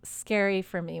scary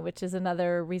for me, which is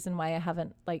another reason why I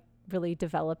haven't really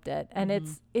developed it. And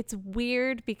it's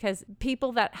weird because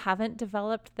people that haven't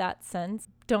developed that sense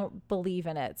don't believe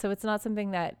in it. So it's not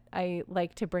something that I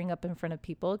like to bring up in front of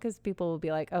people, because people will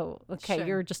be like, oh, okay, sure,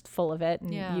 you're just full of it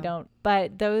and you don't.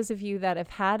 But those of you that have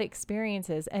had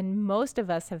experiences, and most of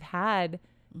us have had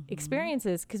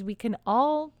experiences, because we can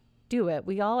all do it.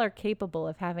 We all are capable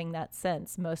of having that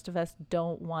sense. Most of us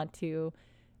don't want to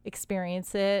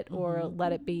experience it or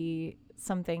let it be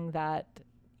something that,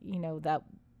 that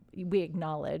we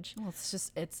acknowledge. Well,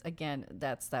 it's again,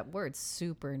 that's that word,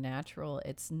 supernatural.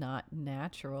 It's not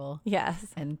natural. Yes.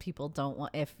 And people don't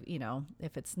want, if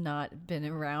it's not been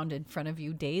around in front of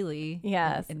you daily.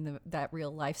 Yes. In that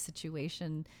real life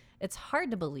situation, it's hard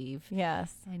to believe.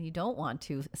 Yes. And you don't want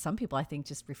to. Some people, I think,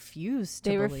 just refuse to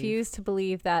believe. They refuse to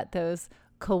believe that those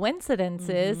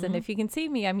coincidences, and if you can see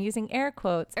me, I'm using air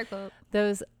quotes.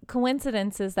 Those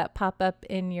coincidences that pop up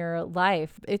in your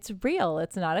life, it's real.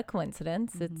 It's not a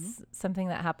coincidence. It's something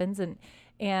that happens.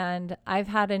 And I've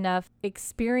had enough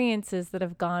experiences that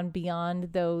have gone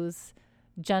beyond those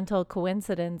gentle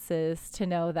coincidences to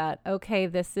know that, okay,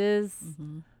 this is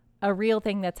a real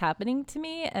thing that's happening to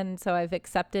me. And so I've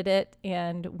accepted it.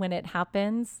 And when it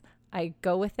happens, I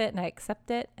go with it and I accept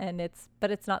it.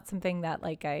 But it's not something that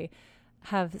I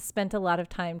have spent a lot of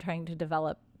time trying to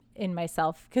develop in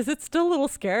myself, because it's still a little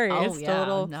scary. Oh, it's still a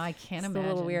little, no, I can't imagine. It's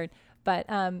a little weird. But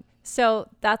so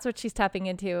that's what she's tapping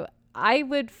into. I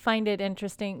would find it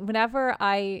interesting whenever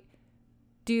I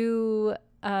do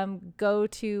go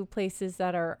to places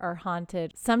that are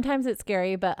haunted. Sometimes it's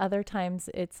scary, but other times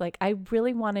it's like, I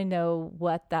really want to know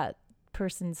what that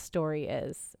person's story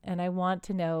is, and I want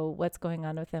to know what's going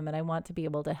on with them, and I want to be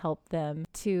able to help them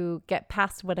to get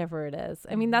past whatever it is.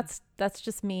 I mean, that's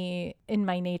just me in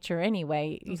my nature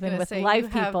anyway, even with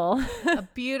live people. A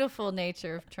beautiful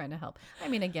nature of trying to help. I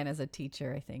mean, again, as a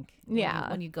teacher, I think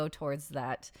when you go towards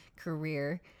that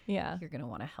career, you're going to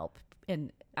want to help.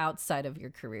 And outside of your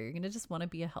career, you're going to just want to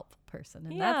be a helpful person.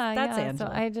 And that's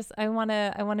Angela. So I want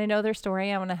to know their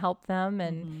story. I want to help them.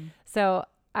 And so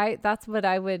that's what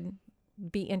I would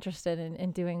be interested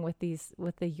in doing with the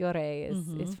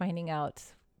yurei is finding out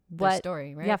their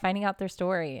story, right? Yeah, finding out their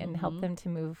story and help them to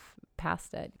move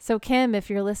past it. So Kim,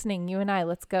 if you're listening, you and I,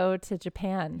 let's go to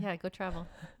Japan. Yeah, go travel.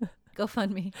 Go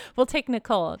fund me. We'll take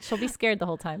Nicole. She'll be scared the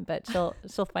whole time, but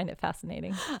she'll find it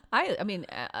fascinating. I mean,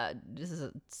 just as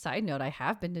a side note, I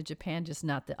have been to Japan, just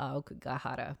not the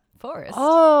Aokigahara forest.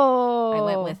 Oh,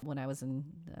 I went when I was in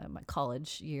my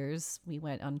college years. We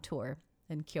went on tour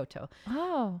in Kyoto.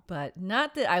 Oh, but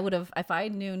not that I would have, if I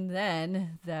knew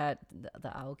then that the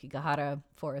Aokigahara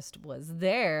forest was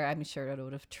there, I'm sure I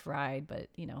would have tried. But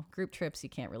group trips, you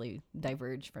can't really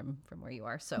diverge from where you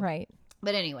are. So right.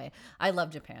 But anyway, I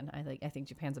love Japan. I think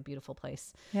Japan's a beautiful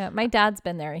place. Yeah, my dad's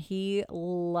been there. He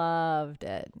loved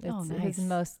it. It's nice. His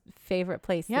most favorite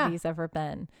place that he's ever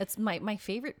been. It's my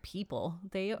favorite people.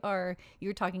 They are, you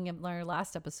were talking in our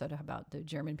last episode about the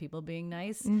German people being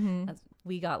nice.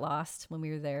 We got lost when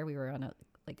we were there. We were on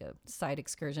like a side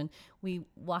excursion. We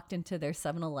walked into their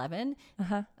 7-Eleven.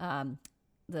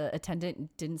 The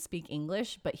attendant didn't speak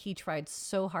English, but he tried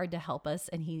so hard to help us,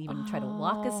 and he even tried to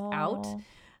walk us out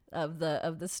of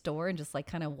the store and just like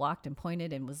kind of walked and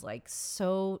pointed and was like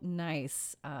so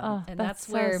nice. And that's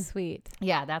where so sweet.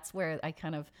 Yeah, that's where I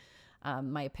kind of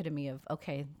my epitome of,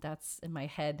 okay, that's in my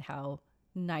head how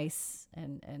nice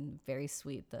and very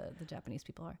sweet the Japanese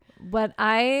people are. What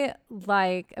I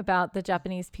like about the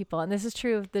Japanese people, and this is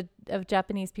true of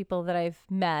Japanese people that I've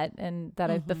met and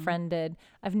that I've befriended.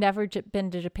 I've never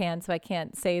been to Japan, so I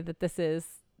can't say that this is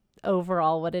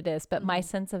overall what it is, but my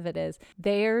sense of it is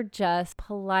they're just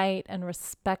polite and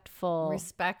respectful.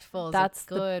 That's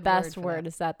the best word,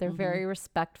 is that they're very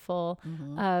respectful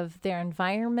of their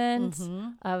environment,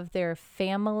 of their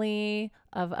family,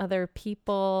 of other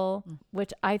people,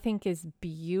 which I think is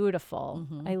beautiful.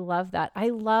 I love that. I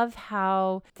love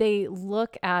how they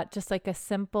look at just like a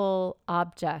simple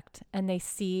object and they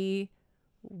see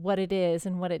what it is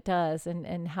and what it does,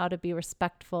 and how to be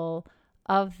respectful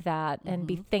of that and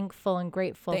be thankful and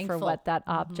grateful for what that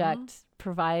object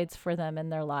provides for them in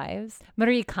their lives.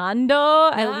 Marie Kondo.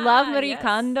 I love Marie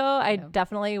Kondo. I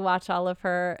definitely watch all of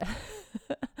her.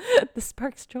 This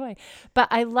sparks joy. But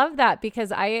I love that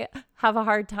because I have a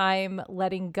hard time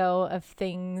letting go of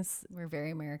things. We're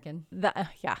very American.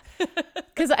 Yeah.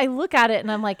 Because I look at it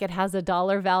and I'm like, it has a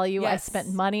dollar value. I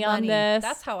spent money on this.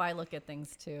 That's how I look at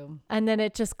things too. And then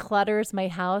it just clutters my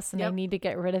house and I need to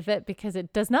get rid of it because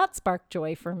it does not spark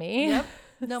joy for me. Yep.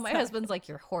 No, my husband's like,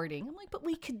 you're hoarding. I'm like, but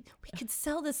we could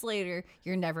sell this later.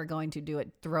 You're never going to do it.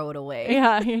 Throw it away.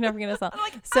 Yeah, you're never going to sell.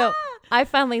 So I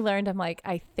finally learned, I'm like,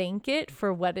 I thank it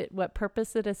for what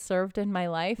purpose it has served in my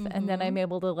life. And then I'm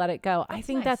able to let it go. I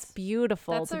think that's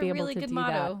beautiful to be able to do that. That's a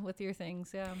really good motto with your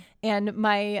things. Yeah. And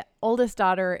my oldest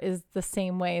daughter is the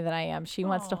same way that I am. She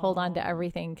wants to hold on to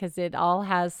everything because it all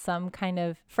has some kind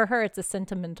of, for her, it's a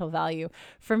sentimental value.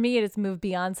 For me, it has moved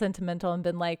beyond sentimental and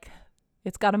been like,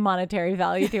 it's got a monetary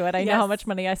value to it. I know how much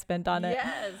money I spent on it.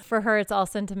 For her, it's all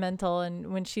sentimental.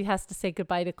 And when she has to say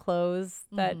goodbye to clothes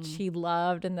that she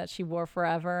loved and that she wore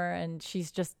forever, and she's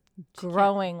just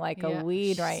growing like a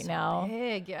weed right now.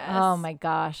 Big, yes. Oh my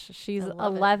gosh. She's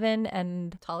 11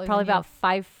 and taller probably about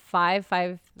 5'5",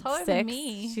 5'6". Taller than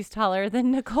me. She's taller than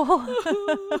Nicole.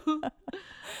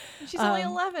 She's only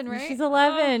 11, right? She's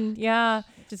 11. Yeah.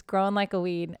 Just growing like a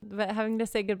weed. But having to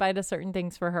say goodbye to certain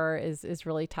things for her is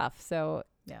really tough. So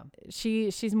yeah,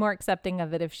 she's more accepting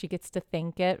of it if she gets to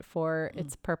thank it for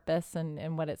its purpose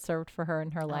and what it served for her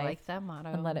in her life. I like that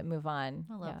motto. And let it move on.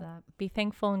 I love that. Be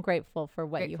thankful and grateful for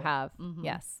what you have.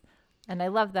 Yes. And I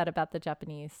love that about the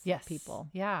Japanese people.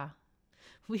 Yeah.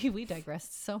 We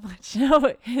digressed so much. No,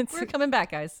 we're coming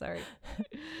back, guys. Sorry.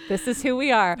 This is who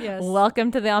we are. Yes. Welcome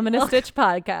to the Ominous Stitch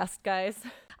podcast, guys.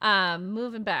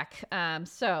 Moving back.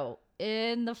 So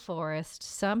in the forest,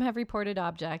 some have reported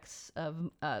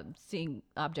seeing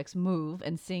objects move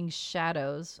and seeing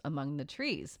shadows among the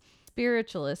trees.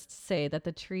 Spiritualists say that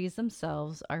the trees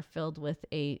themselves are filled with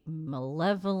a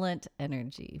malevolent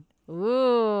energy.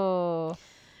 Ooh.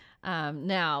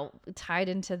 Now, tied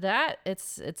into that,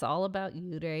 it's all about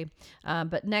Yurei.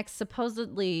 But next,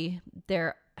 supposedly,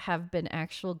 there have been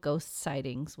actual ghost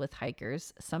sightings with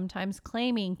hikers, sometimes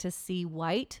claiming to see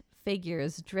white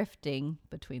figures drifting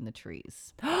between the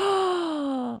trees.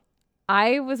 I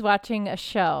was watching a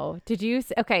show. Did you?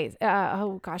 Okay.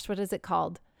 Oh gosh, what is it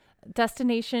called?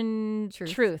 Destination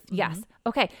Truth. Yes.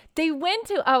 Okay. They went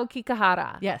to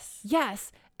Aokigahara.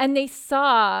 Yes. And they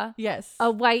saw a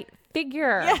white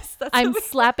figure. Yes. I'm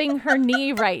slapping her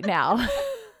knee right now.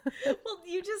 Well,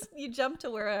 you jumped to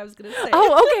where I was going to say.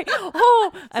 Oh, okay.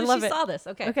 Oh, I love it. She saw this.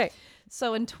 Okay.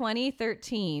 So in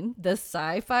 2013, the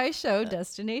sci-fi show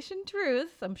Destination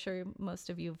Truth, I'm sure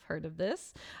most of you have heard of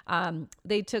this,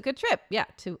 they took a trip,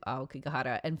 to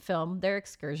Aokigahara and filmed their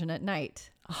excursion at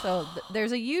night. So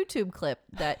there's a YouTube clip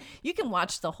that you can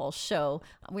watch the whole show.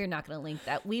 We're not going to link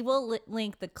that. We will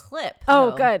link the clip.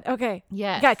 Oh, good. Okay.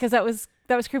 Yes. Yeah, because that was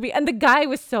creepy. And the guy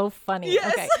was so funny.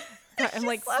 Yes. Okay. I'm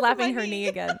like slapping her knee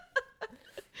again.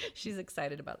 She's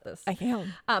excited about this. I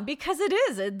am. Because it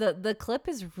is. The clip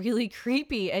is really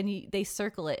creepy, and they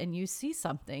circle it and you see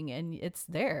something and it's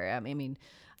there. I mean,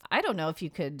 I don't know if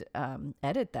you could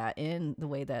edit that in the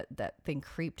way that thing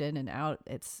creeped in and out.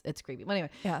 It's creepy. But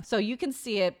anyway, so you can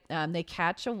see it. They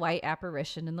catch a white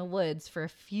apparition in the woods for a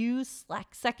few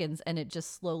seconds, and it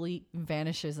just slowly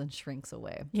vanishes and shrinks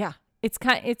away. Yeah. It's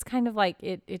kind of like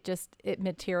it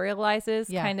materializes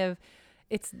kind of.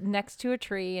 it's next to a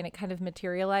tree and it kind of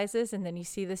materializes, and then you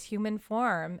see this human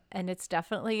form, and it's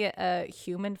definitely a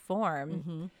human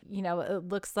form. You know, it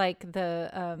looks like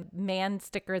the man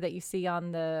sticker that you see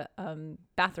on the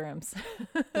bathrooms.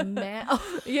 The man.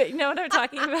 Yeah, you know what I'm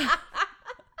talking about?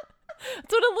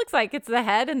 That's what it looks like. It's the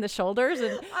head and the shoulders,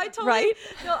 and I totally right.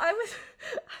 No, I was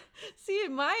see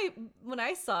when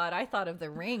I saw it, I thought of the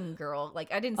Ring girl.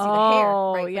 Like I didn't see the hair,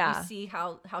 right? Yeah. But you see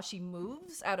how she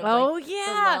moves out of the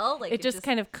well. Like it just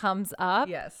kind of comes up.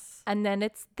 Yes, and then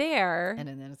it's there, and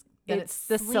then it's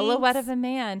the silhouette of a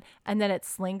man, and then it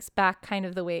slinks back kind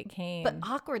of the way it came, but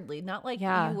awkwardly, not like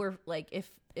you were like if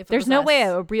there's no way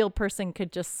a real person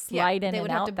could just slide in and out that way. They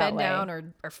would have to bend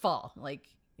down or fall. Like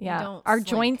our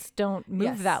joints don't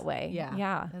move that way.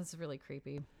 Yeah, that's really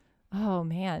creepy. Oh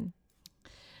man.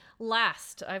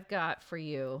 Last I've got for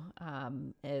you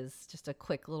is just a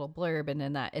quick little blurb, and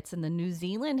in that it's in the New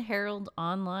Zealand Herald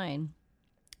Online.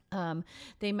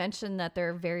 They mentioned that there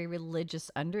are very religious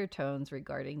undertones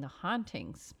regarding the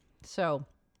hauntings. So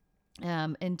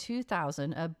in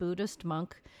 2000, a Buddhist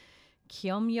monk,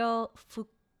 Kyomyo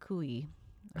Fukui,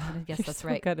 I guess You're that's so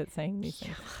right. good at saying these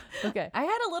things. Okay. I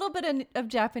had a little bit of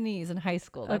Japanese in high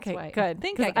school. That's okay, why good. I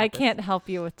think I can't help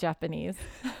you with Japanese.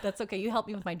 That's okay. You helped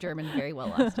me with my German very well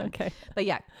last time. Okay. But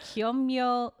yeah,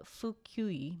 Kyomyo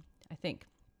Fukui, I think.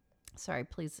 Sorry,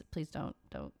 please don't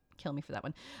kill me for that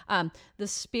one. The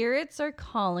spirits are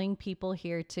calling people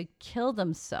here to kill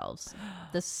themselves.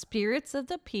 The spirits of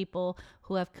the people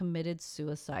who have committed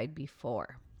suicide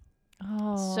before.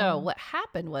 Oh. So what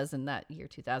happened was in that year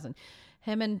 2000,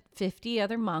 him and 50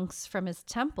 other monks from his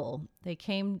temple, they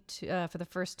came to for the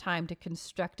first time to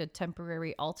construct a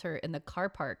temporary altar in the car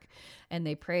park, and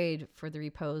they prayed for the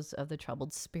repose of the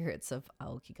troubled spirits of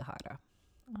Aokigahara.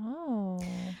 Oh.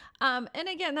 And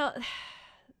again, now,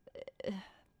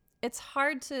 it's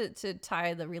hard to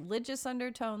tie the religious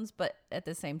undertones, but at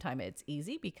the same time, it's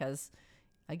easy because,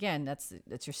 again, that's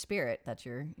your spirit, that's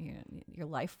your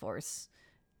life force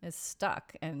is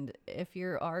stuck, and if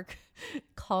you are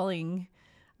calling,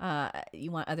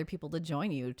 you want other people to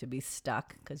join you to be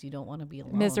stuck because you don't want to be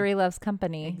alone. Misery loves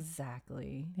company.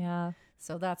 Exactly. Yeah.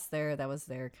 So that was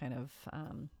their kind of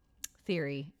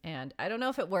theory, and I don't know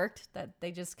if it worked. That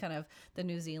they just kind of the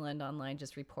New Zealand Online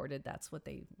just reported that's what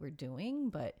they were doing,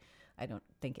 but I don't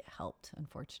think it helped,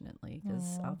 unfortunately,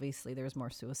 because obviously there's more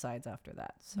suicides after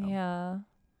that. So yeah.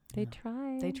 They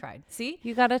tried. They tried. See?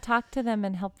 You got to talk to them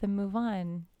and help them move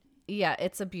on. Yeah,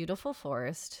 it's a beautiful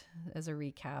forest as a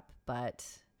recap, but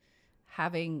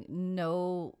having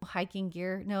no hiking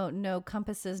gear, no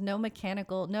compasses, no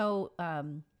mechanical, no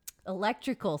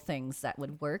electrical things that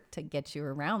would work to get you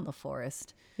around the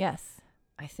forest. Yes.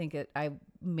 I think I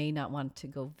may not want to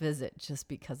go visit just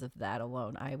because of that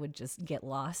alone. I would just get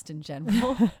lost in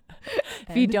general.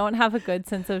 If you don't have a good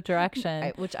sense of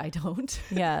direction. Which I don't.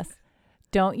 Yes.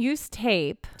 Don't use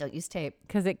tape. Don't use tape.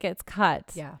 Because it gets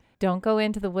cut. Yeah. Don't go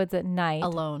into the woods at night.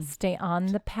 Alone. Stay on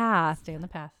the path. Stay on the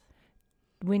path.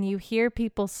 When you hear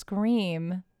people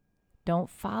scream, don't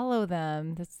follow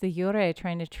them. That's the yore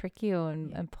trying to trick you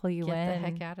and pull you in. Get the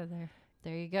heck out of there.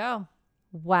 There you go.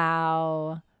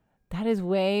 Wow. That is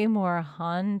way more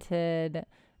haunted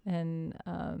and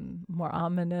more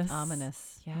ominous.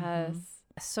 Ominous. Yes. Mm-hmm.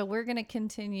 So we're going to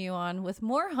continue on with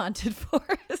more haunted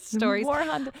forest stories. More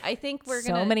haunted. I think we're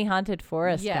going to... So many haunted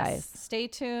forests, guys. Stay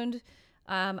tuned.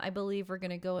 I believe we're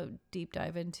going to go a deep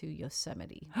dive into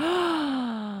Yosemite.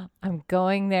 I'm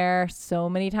going there so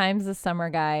many times this summer,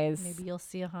 guys. Maybe you'll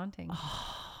see a haunting.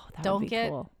 Oh, that would be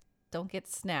cool. Don't get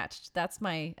snatched. That's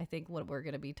I think what we're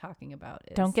going to be talking about.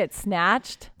 Is don't get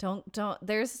snatched. Don't.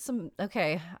 There's some,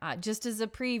 just as a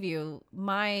preview,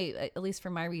 at least for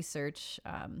my research,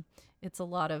 it's a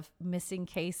lot of missing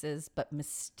cases, but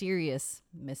mysterious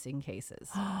missing cases.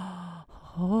 Oh.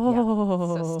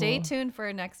 Yeah. So stay tuned for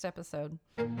our next episode.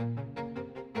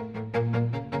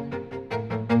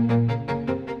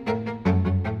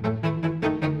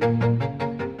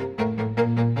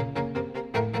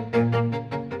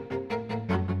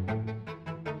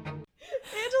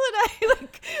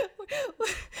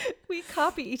 We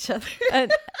copy each other.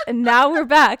 and now we're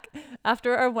back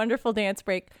after our wonderful dance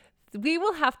break. We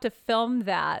will have to film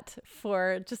that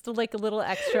for just a little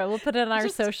extra. We'll put it on our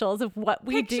socials of what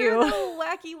we do. Picture the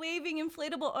wacky waving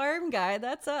inflatable arm guy.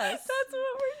 That's us. That's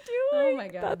what we're doing. Oh my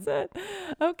God. That's it.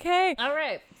 Okay. All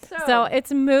right. So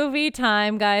it's movie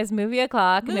time, guys. Movie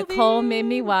o'clock. Movie. Nicole made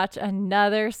me watch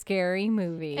another scary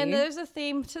movie. And there's a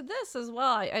theme to this as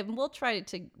well.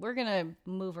 We're going to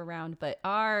move around, but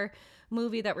our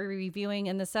movie that we're reviewing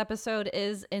in this episode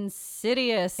is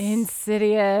Insidious.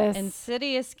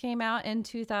 Insidious came out in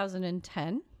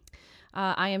 2010.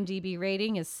 IMDb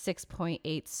rating is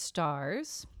 6.8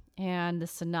 stars. And the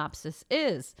synopsis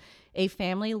is: a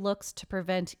family looks to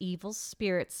prevent evil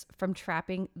spirits from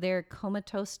trapping their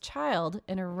comatose child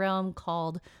in a realm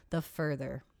called the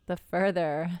Further. The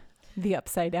Further. The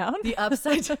Upside Down? The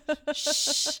Upside Down.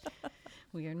 Shh.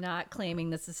 We are not claiming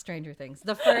this is Stranger Things.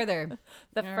 The Further.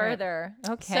 The Further.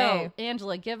 Right. Okay. So,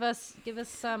 Angela, give us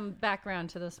some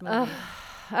background to this movie.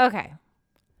 Okay.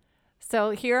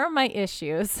 So here are my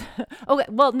issues. Okay,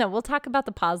 well, no, we'll talk about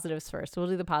the positives first. We'll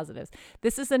do the positives.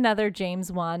 This is another James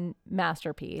Wan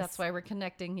masterpiece. That's why we're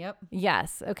connecting. Yep.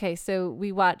 Yes. Okay, so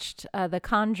we watched The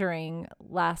Conjuring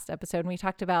last episode, and we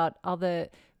talked about all the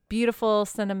beautiful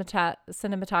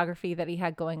cinematography that he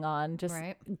had going on, just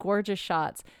gorgeous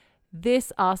shots.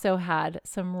 This also had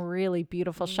some really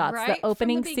beautiful shots. Right the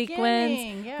opening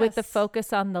sequence with the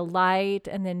focus on the light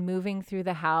and then moving through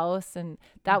the house. And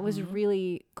that was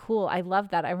really cool. I love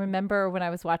that. I remember when I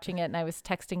was watching it and I was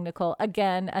texting Nicole,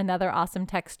 again, another awesome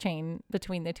text chain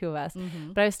between the two of us.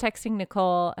 But I was texting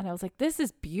Nicole and I was like, this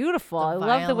is beautiful. I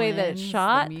love the way that it's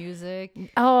shot. The music.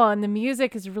 Oh, and the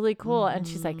music is really cool. And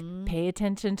she's like, pay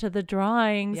attention to the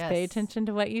drawings. Yes. Pay attention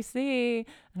to what you see.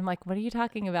 And I'm like, what are you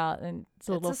talking about? And it's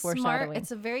a little foreshadowing.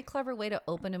 It's a very clever way to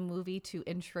open a movie to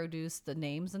introduce the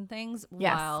names and things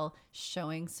while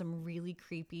showing some really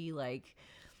creepy, like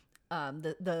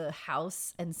the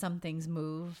house, and some things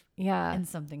move, and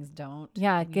some things don't.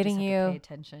 Yeah, getting you pay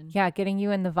attention. Yeah, getting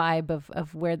you in the vibe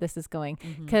of where this is going.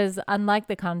 Because unlike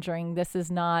The Conjuring, this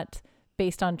is not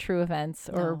based on true events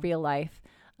or real life.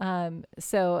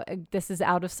 So this is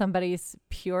out of somebody's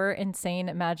pure, insane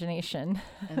imagination.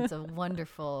 And it's a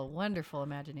wonderful, wonderful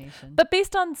imagination. But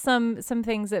based on some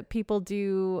things that people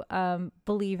do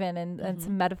believe in and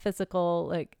some metaphysical,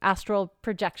 like astral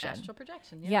projection. Astral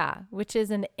projection, yeah, which is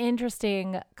an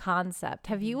interesting concept.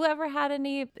 Have you ever had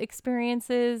any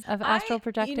experiences of astral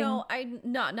projecting? I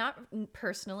not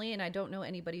personally, and I don't know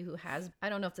anybody who has. I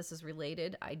don't know if this is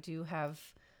related. I do have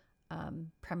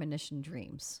premonition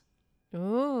dreams.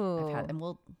 Ooh. And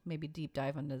we'll maybe deep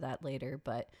dive into that later,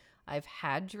 but I've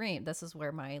had dream. This is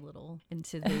where my little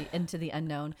into the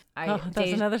unknown.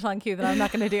 That's another song cue that I'm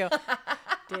not going to do.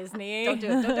 Disney. Don't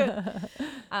do it.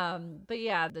 But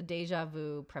yeah, the deja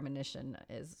vu premonition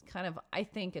is kind of, I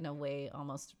think, in a way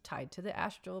almost tied to the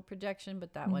astral projection,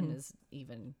 but that one is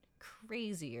even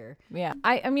crazier. Yeah.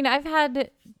 I mean, I've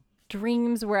had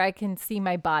dreams where I can see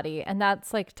my body, and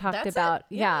that's like talked about.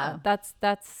 Yeah,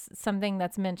 that's something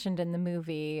that's mentioned in the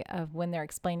movie of when they're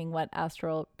explaining what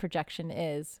astral projection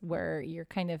is, where you're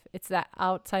it's that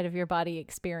outside of your body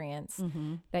experience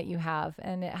that you have,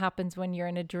 and it happens when you're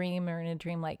in a dream or in a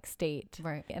dreamlike state.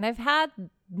 Right. And I've had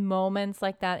moments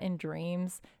like that in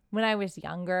dreams when I was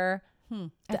younger.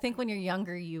 I think when you're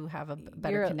younger, you have a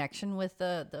better connection with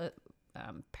the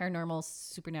paranormal,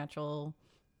 supernatural,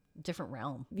 different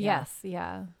realm. Yes.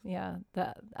 Yeah.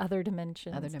 The other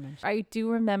dimensions. I do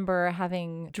remember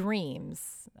having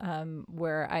dreams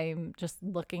where I'm just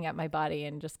looking at my body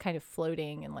and just kind of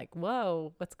floating and like,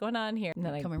 whoa, what's going on here? And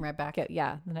then coming right back.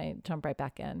 Then I jump right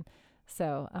back in.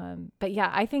 So, but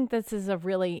yeah, I think this is a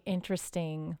really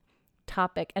interesting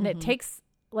topic, and it takes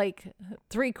like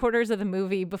 3/4 of the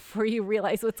movie before you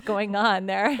realize what's going on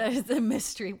there. That is the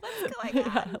mystery. What's going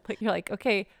on? Like you're like,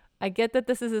 okay, I get that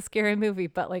this is a scary movie,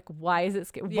 but like, why is it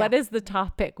scary? Yeah. What is the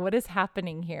topic? What is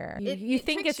happening here? You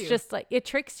think it's just like, it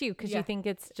tricks you because you think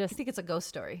it's just. You think it's a ghost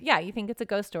story. Yeah, you think it's a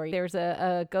ghost story. There's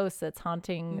a ghost that's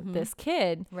haunting this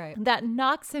kid, that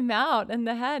knocks him out in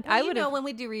the head. Well, when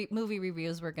we do movie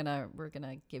reviews, we're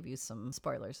gonna give you some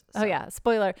spoilers. So. Oh yeah,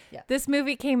 spoiler. Yeah. This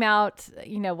movie came out,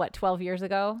 12 years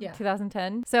ago,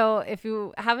 2010. So if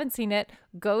you haven't seen it,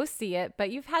 go see it. But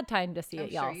you've had time to see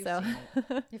it, y'all. So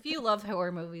if you love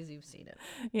horror movies, you've seen it.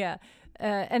 Yeah.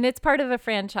 And it's part of a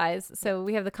franchise. So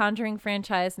we have the Conjuring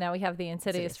franchise. Now we have the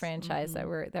Insidious franchise that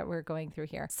we're going through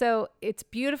here. So it's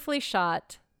beautifully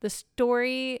shot. The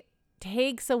story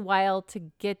takes a while to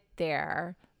get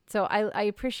there. So I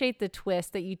appreciate the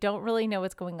twist that you don't really know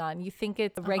what's going on. You think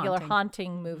it's a regular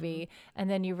haunting movie, and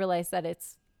then you realize that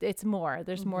it's more.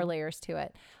 There's more layers to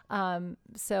it.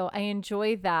 So I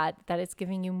enjoy that it's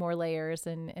giving you more layers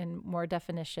and more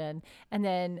definition. And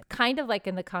then kind of like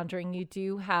in The Conjuring, you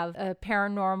do have a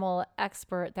paranormal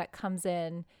expert that comes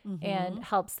in and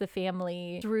helps the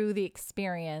family through the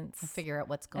experience. And figure out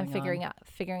what's going on.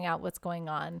 Figuring out what's going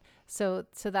on. So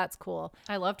that's cool.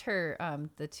 I loved her,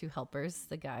 the two helpers,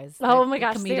 the guys. Oh my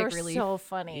gosh, they were relief. So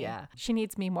funny. Yeah. She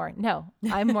needs me more. No,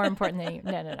 I'm more important than you.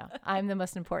 No. I'm the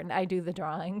most important. I do the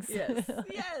drawings. Yes.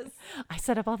 I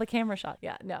set up all the camera shots.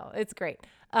 Yeah, no, it's great.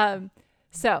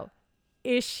 So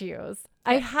issues.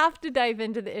 I have to dive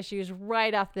into the issues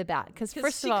right off the bat because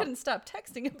first of all, she couldn't stop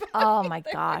texting about oh my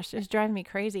gosh, it's driving me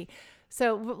crazy.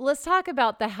 So let's talk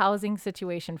about the housing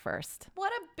situation first.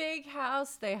 What a big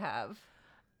house they have.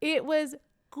 It was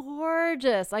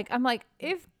gorgeous. Like, I'm like,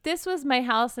 if this was my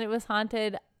house and it was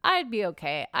haunted, I'd be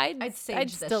okay. I'd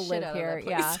still live here.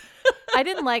 Yeah. I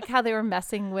didn't like how they were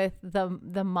messing with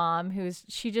the mom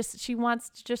she wants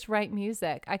to just write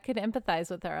music. I could empathize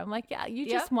with her. I'm like, yeah, you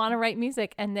just want to write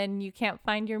music and then you can't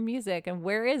find your music and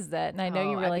where is it? And I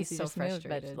know you realize you just moved,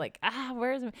 but like,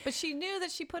 where is it? But she knew that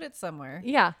she put it somewhere.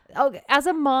 Yeah. Oh, as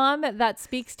a mom, that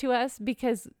speaks to us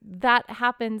because that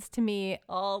happens to me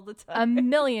all the time, a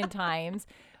million times.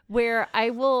 Where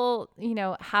I will,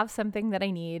 have something that I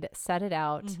need, set it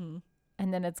out,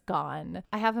 and then it's gone.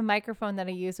 I have a microphone that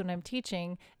I use when I'm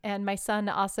teaching, and my son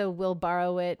also will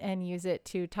borrow it and use it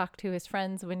to talk to his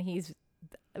friends when he's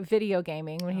video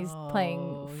gaming, when he's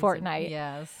playing Fortnite.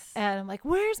 Yes. And I'm like,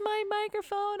 where's my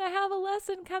microphone? I have a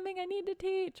lesson coming. I need to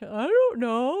teach. I don't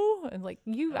know. And like,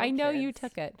 I know you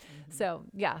took it. So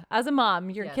yeah, as a mom,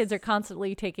 your kids are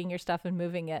constantly taking your stuff and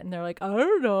moving it. And they're like, I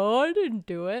don't know. I didn't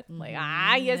do it. I'm like,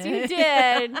 yes, you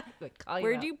did.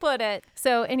 Where'd you put it?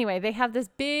 So anyway, they have this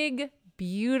big,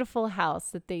 beautiful house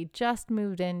that they just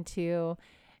moved into.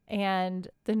 And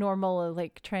the normal,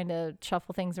 like trying to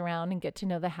shuffle things around and get to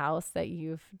know the house that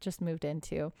you've just moved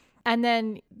into. And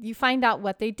then you find out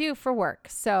what they do for work.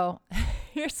 So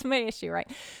here's my issue, right?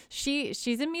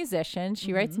 She's a musician.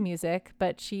 She writes music,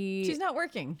 but she's not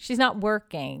working. She's not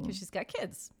working. Because she's got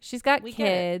kids. She's got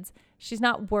kids. She's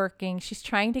not working. She's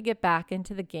trying to get back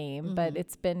into the game, but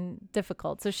it's been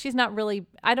difficult. So she's not really,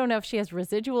 I don't know if she has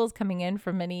residuals coming in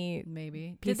from any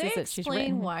pieces that she's written. Did they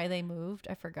explain why they moved?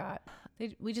 I forgot.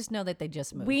 We just know that they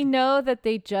just moved. We know that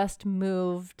they just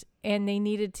moved and they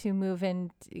needed to move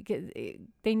in.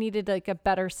 They needed like a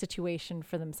better situation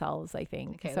for themselves, I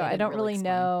think. Okay, so I don't really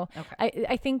know. Okay.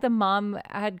 I think the mom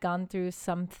had gone through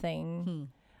something,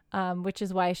 which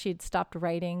is why she'd stopped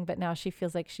writing, but now she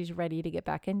feels like she's ready to get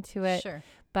back into it. Sure.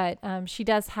 But she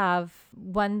does have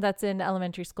one that's in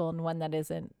elementary school and one that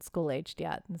isn't school aged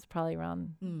yet. It's probably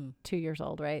around 2 years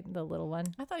old, right? The little one.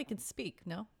 I thought he could speak.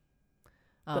 No.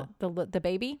 The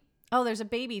baby? Oh, there's a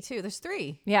baby too. There's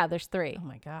 3. Yeah, there's 3. Oh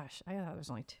my gosh. I thought there was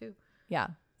only 2. Yeah.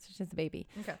 So she's a baby.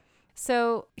 Okay.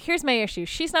 So here's my issue.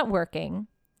 She's not working.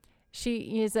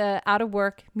 She is a out of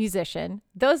work musician.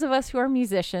 Those of us who are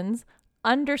musicians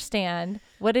understand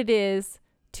what it is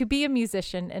to be a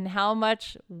musician and how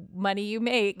much money you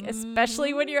make,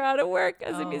 especially when you're out of work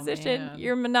as a musician. Man.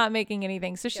 You're not making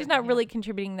anything. So she's not really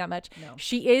contributing that much. No.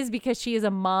 She is because she is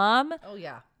a mom. Oh,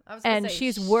 yeah. And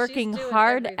she's working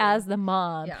hard as the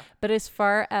mom. Yeah. But as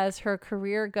far as her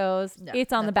career goes,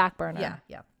 it's on the back burner. Yeah,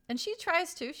 yeah. And she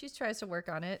tries to. She tries to work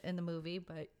on it in the movie,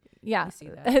 but yeah. We see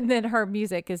that. And then her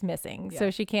music is missing. Yeah.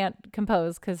 So she can't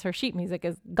compose because her sheet music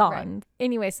is gone. Right.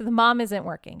 Anyway, so the mom isn't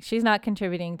working. She's not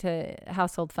contributing to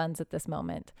household funds at this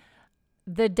moment.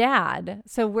 The dad,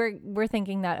 so we're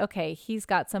thinking that, okay, he's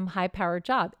got some high-powered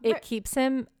job. It keeps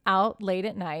him out late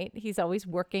at night. He's always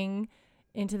working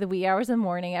into the wee hours of the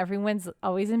morning. Everyone's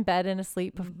always in bed and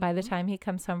asleep by the time he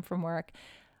comes home from work.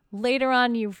 Later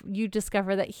on, you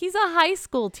discover that he's a high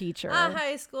school teacher. A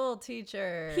high school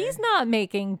teacher. He's not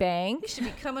making bank. He should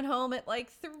be coming home at like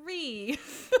 3.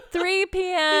 3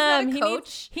 p.m. He's not a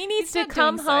coach. He needs to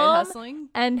come home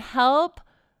and help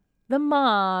the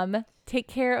mom take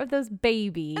care of those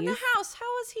babies. And the house.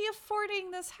 How is he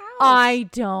affording this house? I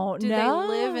don't know. Do they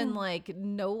live in like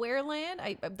nowhere land?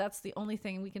 That's the only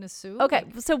thing we can assume. Okay,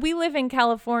 so we live in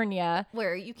California.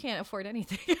 Where you can't afford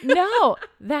anything. No,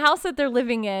 the house that they're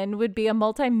living in would be a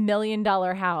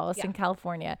multi-million-dollar house in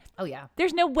California. Oh, yeah.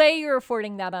 There's no way you're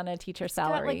affording that on a teacher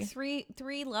salary. It's got like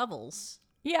three levels.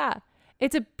 Yeah.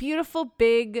 It's a beautiful,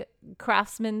 big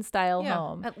craftsman-style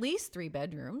home. At least 3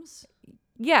 bedrooms.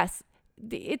 Yes.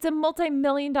 It's a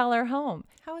multi-million-dollar home.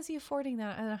 How is he affording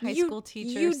that as a high school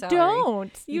teacher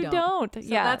salary? You don't. So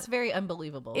that's very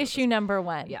unbelievable. Issue number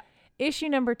 1. Yeah. Issue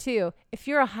number 2, if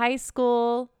you're a high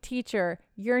school teacher,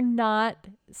 you're not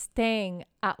staying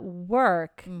at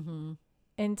work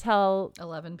until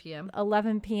 11 p.m. or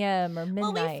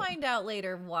midnight. Well, we find out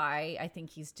later why I think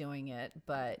he's doing it,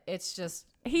 but it's just...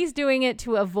 He's doing it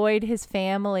to avoid his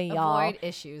family, y'all. Avoid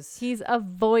issues. He's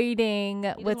avoiding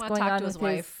what's going on with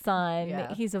his son.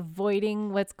 Yeah. He's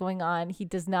avoiding what's going on. He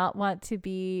does not want to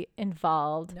be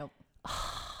involved. Nope.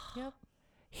 Yep.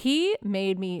 He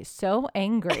made me so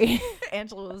angry.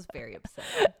 Angela was very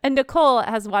upset. And Nicole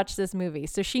has watched this movie,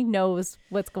 so she knows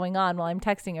what's going on while I'm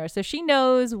texting her. So she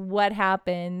knows what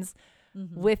happens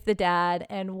with the dad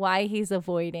and why he's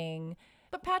avoiding.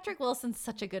 But Patrick Wilson's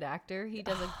such a good actor. He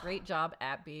does a great job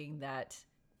at being that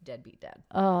deadbeat dad.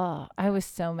 Oh, I was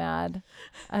so mad.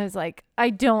 I was like, I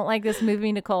don't like this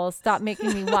movie, Nicole. Stop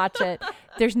making me watch it.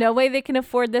 There's no way they can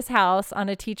afford this house on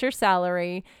a teacher's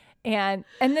salary. And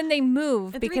then they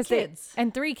move because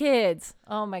 3 kids.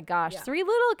 Oh my gosh, 3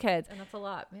 little kids. And that's a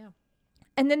lot, yeah.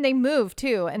 And then they move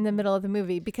too in the middle of the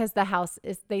movie because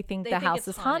they think the house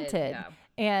is haunted. Yeah.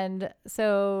 And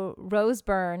so Rose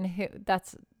Byrne,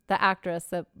 that's the actress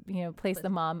that plays the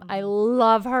mom. I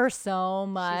love her so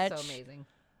much. She's so amazing.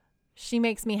 She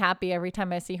makes me happy every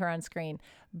time I see her on screen.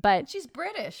 But she's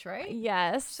British, right?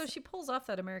 Yes. So she pulls off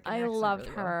that American accent. I loved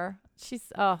her. Well.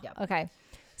 She's okay.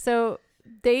 So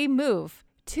they move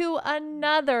to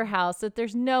another house that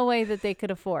there's no way that they could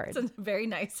afford. It's a very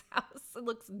nice house. It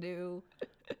looks new.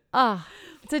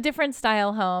 It's a different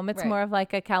style home. It's more of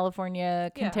like a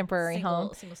California contemporary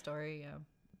home. Single story, yeah.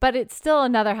 But it's still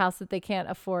another house that they can't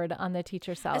afford on the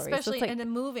teacher salary. Especially, and then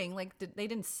moving, like they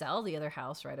didn't sell the other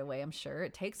house right away, I'm sure.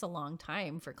 It takes a long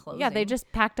time for closing. Yeah, they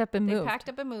just packed up and moved. They packed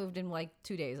up and moved in like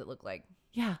 2 days, it looked like.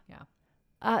 Yeah.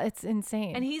 It's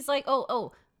insane. And he's like,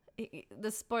 the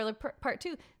spoiler part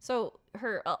 2. So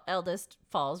her eldest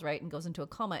falls, right, and goes into a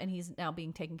coma, and he's now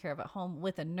being taken care of at home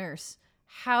with a nurse.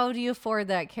 How do you afford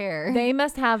that care? They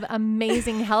must have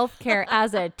amazing health care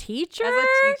as a teacher.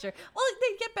 Well,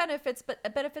 they get benefits, but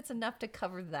benefits enough to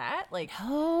cover that. Like,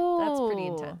 that's pretty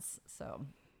intense. So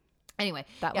anyway,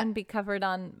 that wouldn't be covered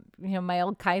on, my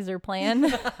old Kaiser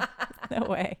plan. No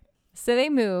way. So they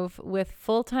move with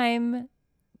full-time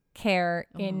care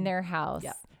in their house.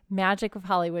 Yep. Magic of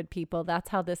Hollywood, people.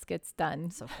 That's how this gets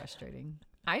done. So frustrating.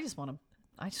 I just want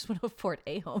to afford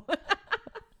a home.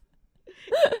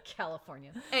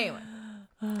 California. Anyway,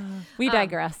 we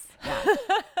digress.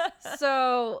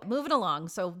 So moving along.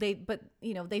 So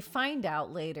they find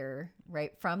out later,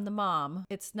 right, from the mom,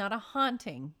 it's not a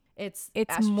haunting. It's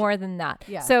more than that.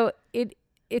 Yeah. So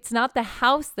it's not the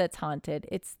house that's haunted.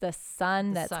 It's the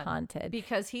son that's haunted.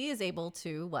 Because he is able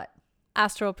to what?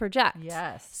 Astral project.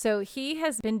 Yes. So he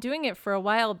has been doing it for a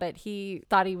while, but he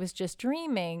thought he was just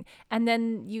dreaming. And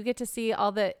then you get to see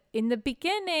in the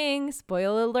beginning,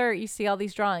 spoiler alert, you see all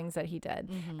these drawings that he did.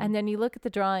 Mm-hmm. And then you look at the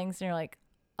drawings and you're like,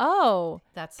 oh,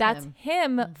 that's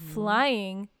him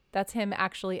flying. That's him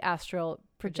actually astral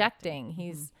projecting.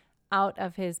 He's out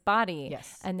of his body.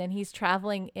 Yes. And then he's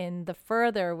traveling in the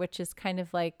further, which is kind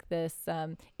of like this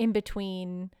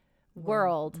in-between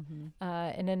world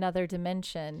in another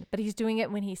dimension, but he's doing it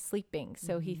when he's sleeping,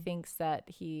 so he thinks that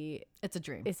it's a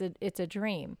dream. It's a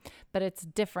dream, but it's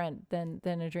different than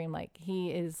a dream. Like,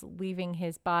 he is leaving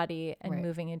his body and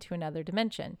moving into another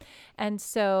dimension. And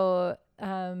so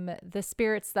the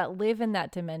spirits that live in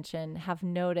that dimension have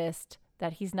noticed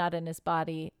that he's not in his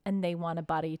body, and they want a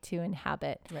body to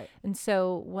inhabit. Right. And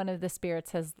so one of the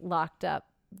spirits has locked up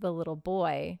the little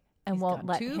boy and won't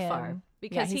let him. Far.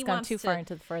 Because he's gone too far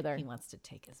into the further. He wants to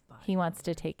take his body. He wants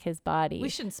to take his body. We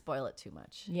shouldn't spoil it too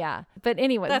much. Yeah. But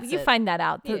anyway, you find that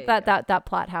out. That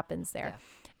plot happens there.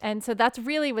 Yeah. And so that's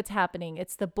really what's happening.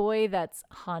 It's the boy that's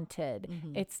haunted.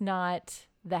 Mm-hmm. It's not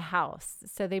the house.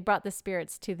 So they brought the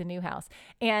spirits to the new house.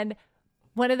 And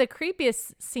one of the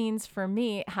creepiest scenes for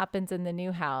me happens in the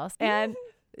new house. And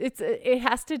it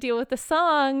has to deal with the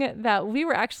song that we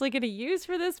were actually going to use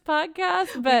for this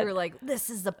podcast, but we were like, this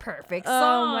is the perfect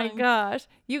song. Oh my gosh.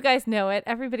 You guys know it.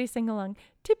 Everybody sing along.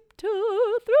 Tiptoe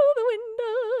through the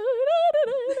window.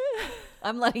 Da, da, da, da.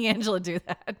 I'm letting Angela do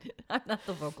that. I'm not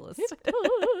the vocalist. Tiptoe through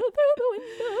the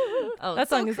window. Oh, that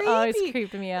song is always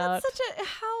creeping me out. That's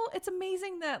it's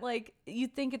amazing that like you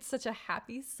think it's such a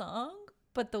happy song,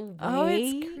 but the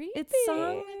way it's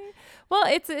sung. Well,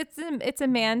 it's a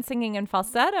man singing in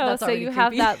falsetto, so you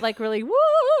have that like really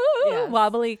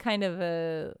wobbly kind of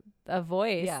a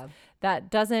voice that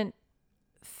doesn't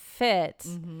fit,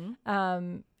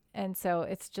 and so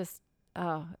it's just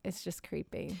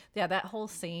creepy. Yeah, that whole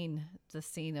scene, the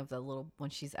scene of the little when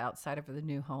she's outside of the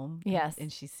new home,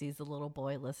 and she sees the little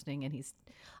boy listening, and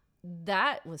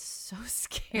that was so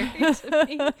scary to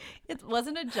me. It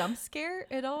wasn't a jump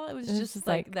scare at all. It was just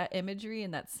like that imagery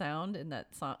and that sound and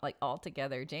that song, like all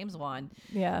together. James Wan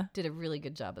did a really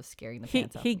good job of scaring the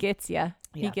pants off. He gets you.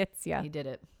 He gets you. He did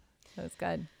it. That was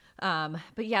good.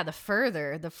 But yeah, the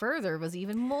further was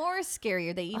even more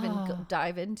scarier. They even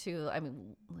dive into, I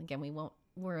mean, again, we won't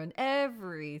ruin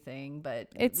everything, but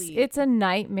it's a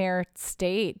nightmare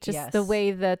state. Just the way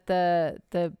that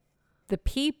the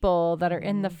people that are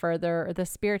in the further, or the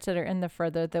spirits that are in the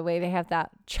further, the way they have that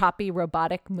choppy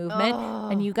robotic movement,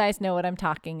 and you guys know what I'm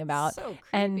talking about. So creepy.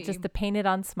 And just the painted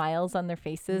on smiles on their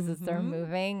faces as they're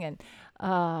moving, and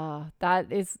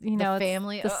That is, the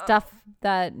family, the stuff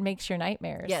that makes your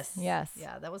nightmares. Yes.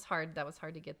 Yeah, that was hard. That was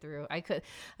hard to get through. I could,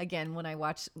 again, when I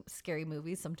watch scary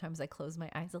movies, sometimes I close my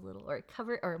eyes a little or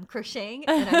I'm crocheting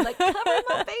and I'm like, cover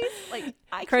my face.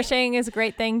 Like crocheting is a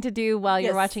great thing to do while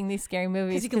you're watching these scary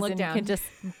movies. You can look down. You can just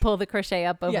pull the crochet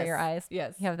up over your eyes.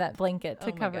 Yes. You have that blanket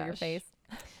to cover your face.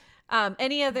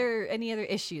 Any other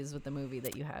issues with the movie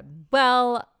that you had?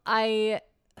 Well,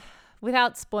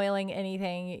 without spoiling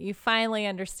anything, you finally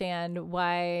understand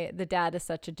why the dad is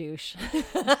such a douche.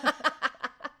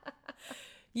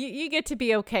 You get to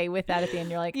be okay with that at the end.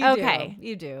 You're like,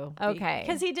 you do. Okay.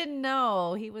 Because he didn't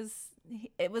know.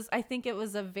 I think it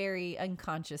was a very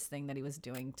unconscious thing that he was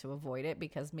doing to avoid it,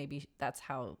 because maybe that's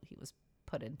how he was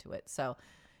put into it. So,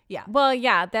 yeah. Well,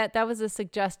 yeah, that was a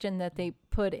suggestion that they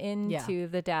put into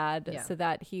the dad so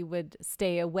that he would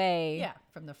stay away. Yeah,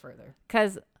 from the further.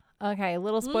 Because, okay, a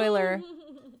little spoiler,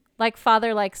 like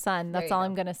father, like son. That's all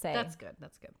I'm going to say. That's good.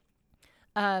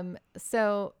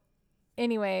 So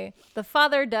anyway, the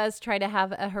father does try to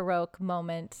have a heroic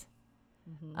moment.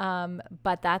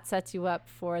 But that sets you up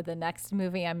for the next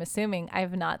movie, I'm assuming. I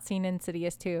have not seen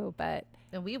Insidious 2, but...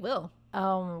 And we will.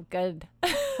 Oh, good.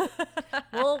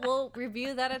 We'll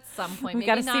review that at some point. We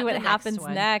got to see what happens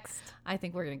next. I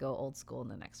think we're going to go old school in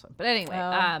the next one. But anyway,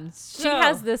 she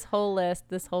has this whole list,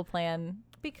 this whole plan.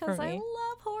 Because I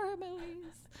love horror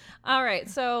movies. All right.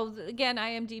 So again,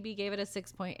 IMDb gave it a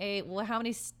 6.8. Well, how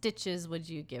many stitches would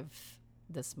you give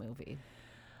this movie?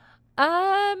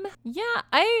 Yeah,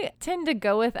 I tend to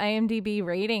go with IMDb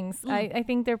ratings. I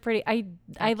think they're pretty,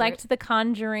 I liked The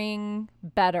Conjuring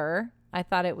better. I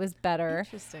thought it was better.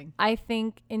 Interesting. I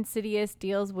think Insidious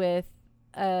deals with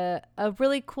a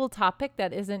really cool topic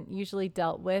that isn't usually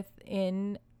dealt with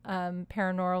in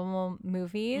paranormal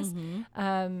movies.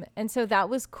 And so that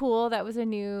was cool. That was a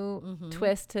new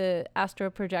twist to astral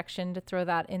projection, to throw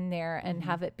that in there and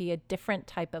have it be a different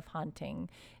type of haunting.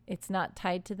 It's not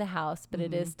tied to the house, but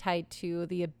it is tied to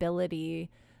the ability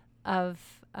of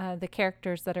the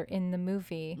characters that are in the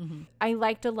movie. I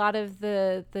liked a lot of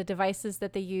the devices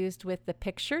that they used with the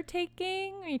picture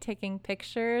taking. You're taking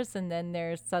pictures and then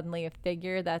there's suddenly a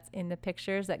figure that's in the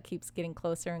pictures that keeps getting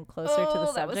closer and closer to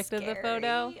the subject of the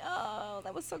photo. Oh,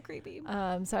 that was so creepy.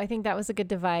 So I think that was a good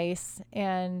device.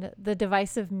 And the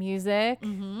device of music,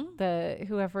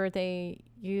 whoever they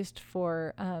used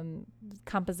for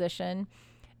composition.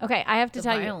 Okay, I have to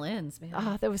tell violins, you. Man.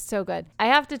 Oh, that was so good. I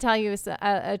have to tell you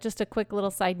just a quick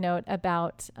little side note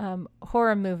about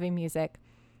horror movie music.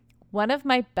 One of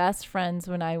my best friends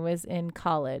when I was in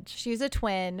college, she's a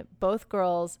twin, both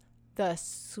girls, the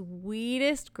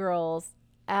sweetest girls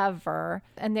ever.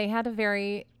 And they had a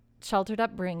very sheltered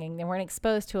upbringing. They weren't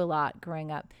exposed to a lot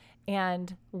growing up.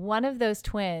 And one of those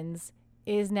twins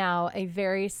is now a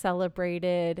very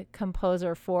celebrated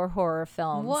composer for horror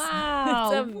films.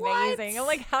 Wow. It's amazing. I'm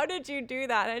like, how did you do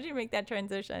that? How did you make that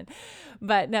transition?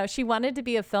 But no, she wanted to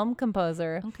be a film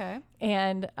composer. Okay.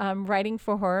 And writing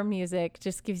for horror music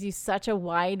just gives you such a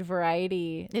wide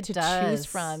variety to choose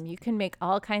from. You can make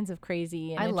all kinds of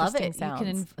crazy and interesting sounds.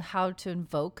 You can how to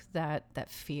invoke that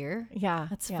fear. Yeah.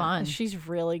 That's fun. She's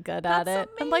really good at it. Amazing.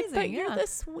 I'm like, but you're the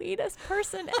sweetest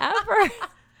person ever.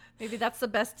 Maybe that's the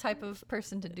best type of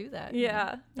person to do that.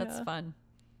 Yeah. That's fun.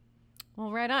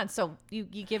 Well, right on. So you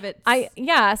give it.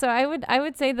 So I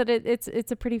would say that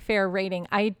it's a pretty fair rating.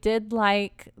 I did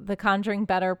like The Conjuring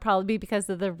better, probably because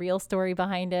of the real story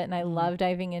behind it, and I love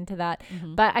diving into that.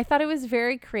 But I thought it was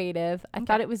very creative. I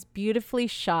thought it was beautifully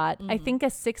shot. I think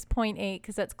a 6.8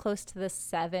 because that's close to the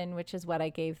 7, which is what I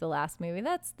gave the last movie.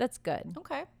 That's good.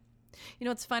 Okay. You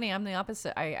know, it's funny. I'm the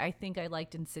opposite. I think I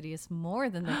liked Insidious more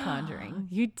than The Conjuring.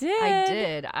 You did? I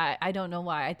did. I don't know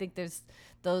why. I think there's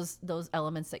those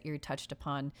elements that you touched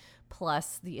upon,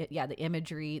 plus the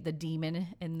imagery. The demon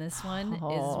in this one is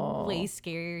way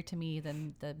scarier to me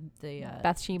than the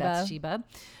Bathsheba.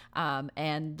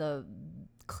 And the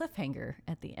cliffhanger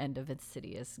at the end of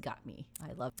Insidious got me.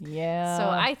 I loved it. Yeah. So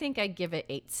I think I'd give it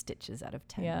 8 stitches out of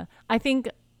 10. Yeah. I think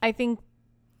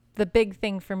the big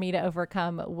thing for me to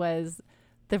overcome was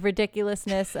the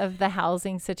ridiculousness of the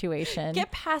housing situation.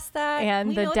 Get past that. And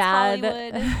we the know dad.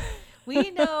 It's Hollywood.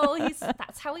 We know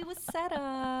that's how he was set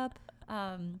up.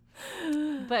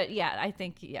 But yeah, I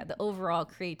think the overall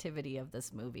creativity of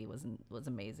this movie was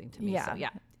amazing to me. Yeah. So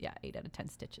yeah, 8 out of 10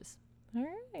 stitches.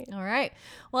 All right.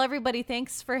 Well, everybody,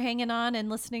 thanks for hanging on and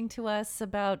listening to us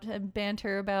about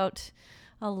banter about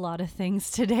a lot of things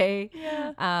today.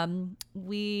 Yeah.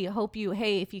 We hope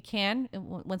if you can,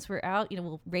 once we're out,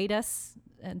 we'll rate us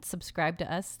and subscribe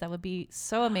to us. That would be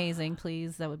so amazing,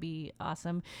 please. That would be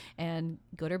awesome. And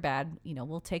good or bad,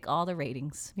 we'll take all the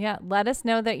ratings. Yeah, let us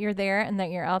know that you're there and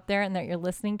that you're out there and that you're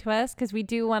listening to us, because we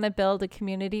do want to build a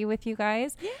community with you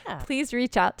guys. Yeah. Please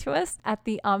reach out to us at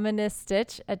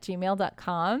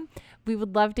theominousstitch@gmail.com. We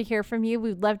would love to hear from you. We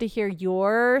would love to hear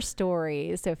your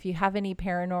stories. So if you have any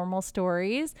paranormal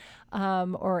stories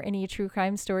or any true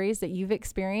crime stories that you've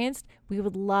experienced, we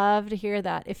would love to hear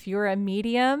that. If you're a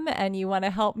medium and you want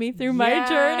to help me through my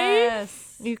journey,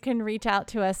 you can reach out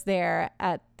to us there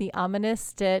at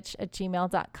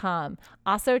theominousstitch@gmail.com.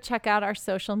 Also, check out our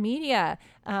social media.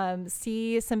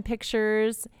 See some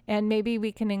pictures, and maybe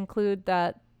we can include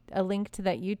a link to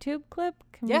that YouTube clip.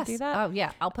 Can we do that? Oh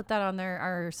yeah, I'll put that on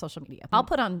our social media. I'll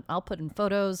put in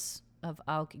photos of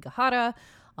Aokigahara.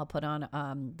 I'll put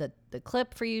on the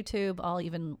clip for YouTube. I'll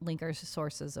even link our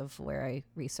sources of where I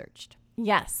researched.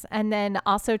 Yes, and then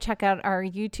also check out our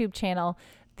YouTube channel,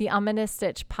 the Ominous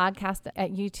Stitch podcast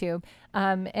at YouTube,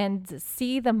 and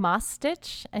see the moss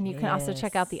stitch. And you can also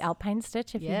check out the alpine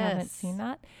stitch if you haven't seen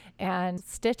that. And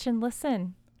stitch and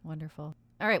listen. Wonderful.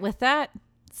 All right, with that,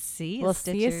 see you,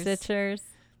 Stitchers.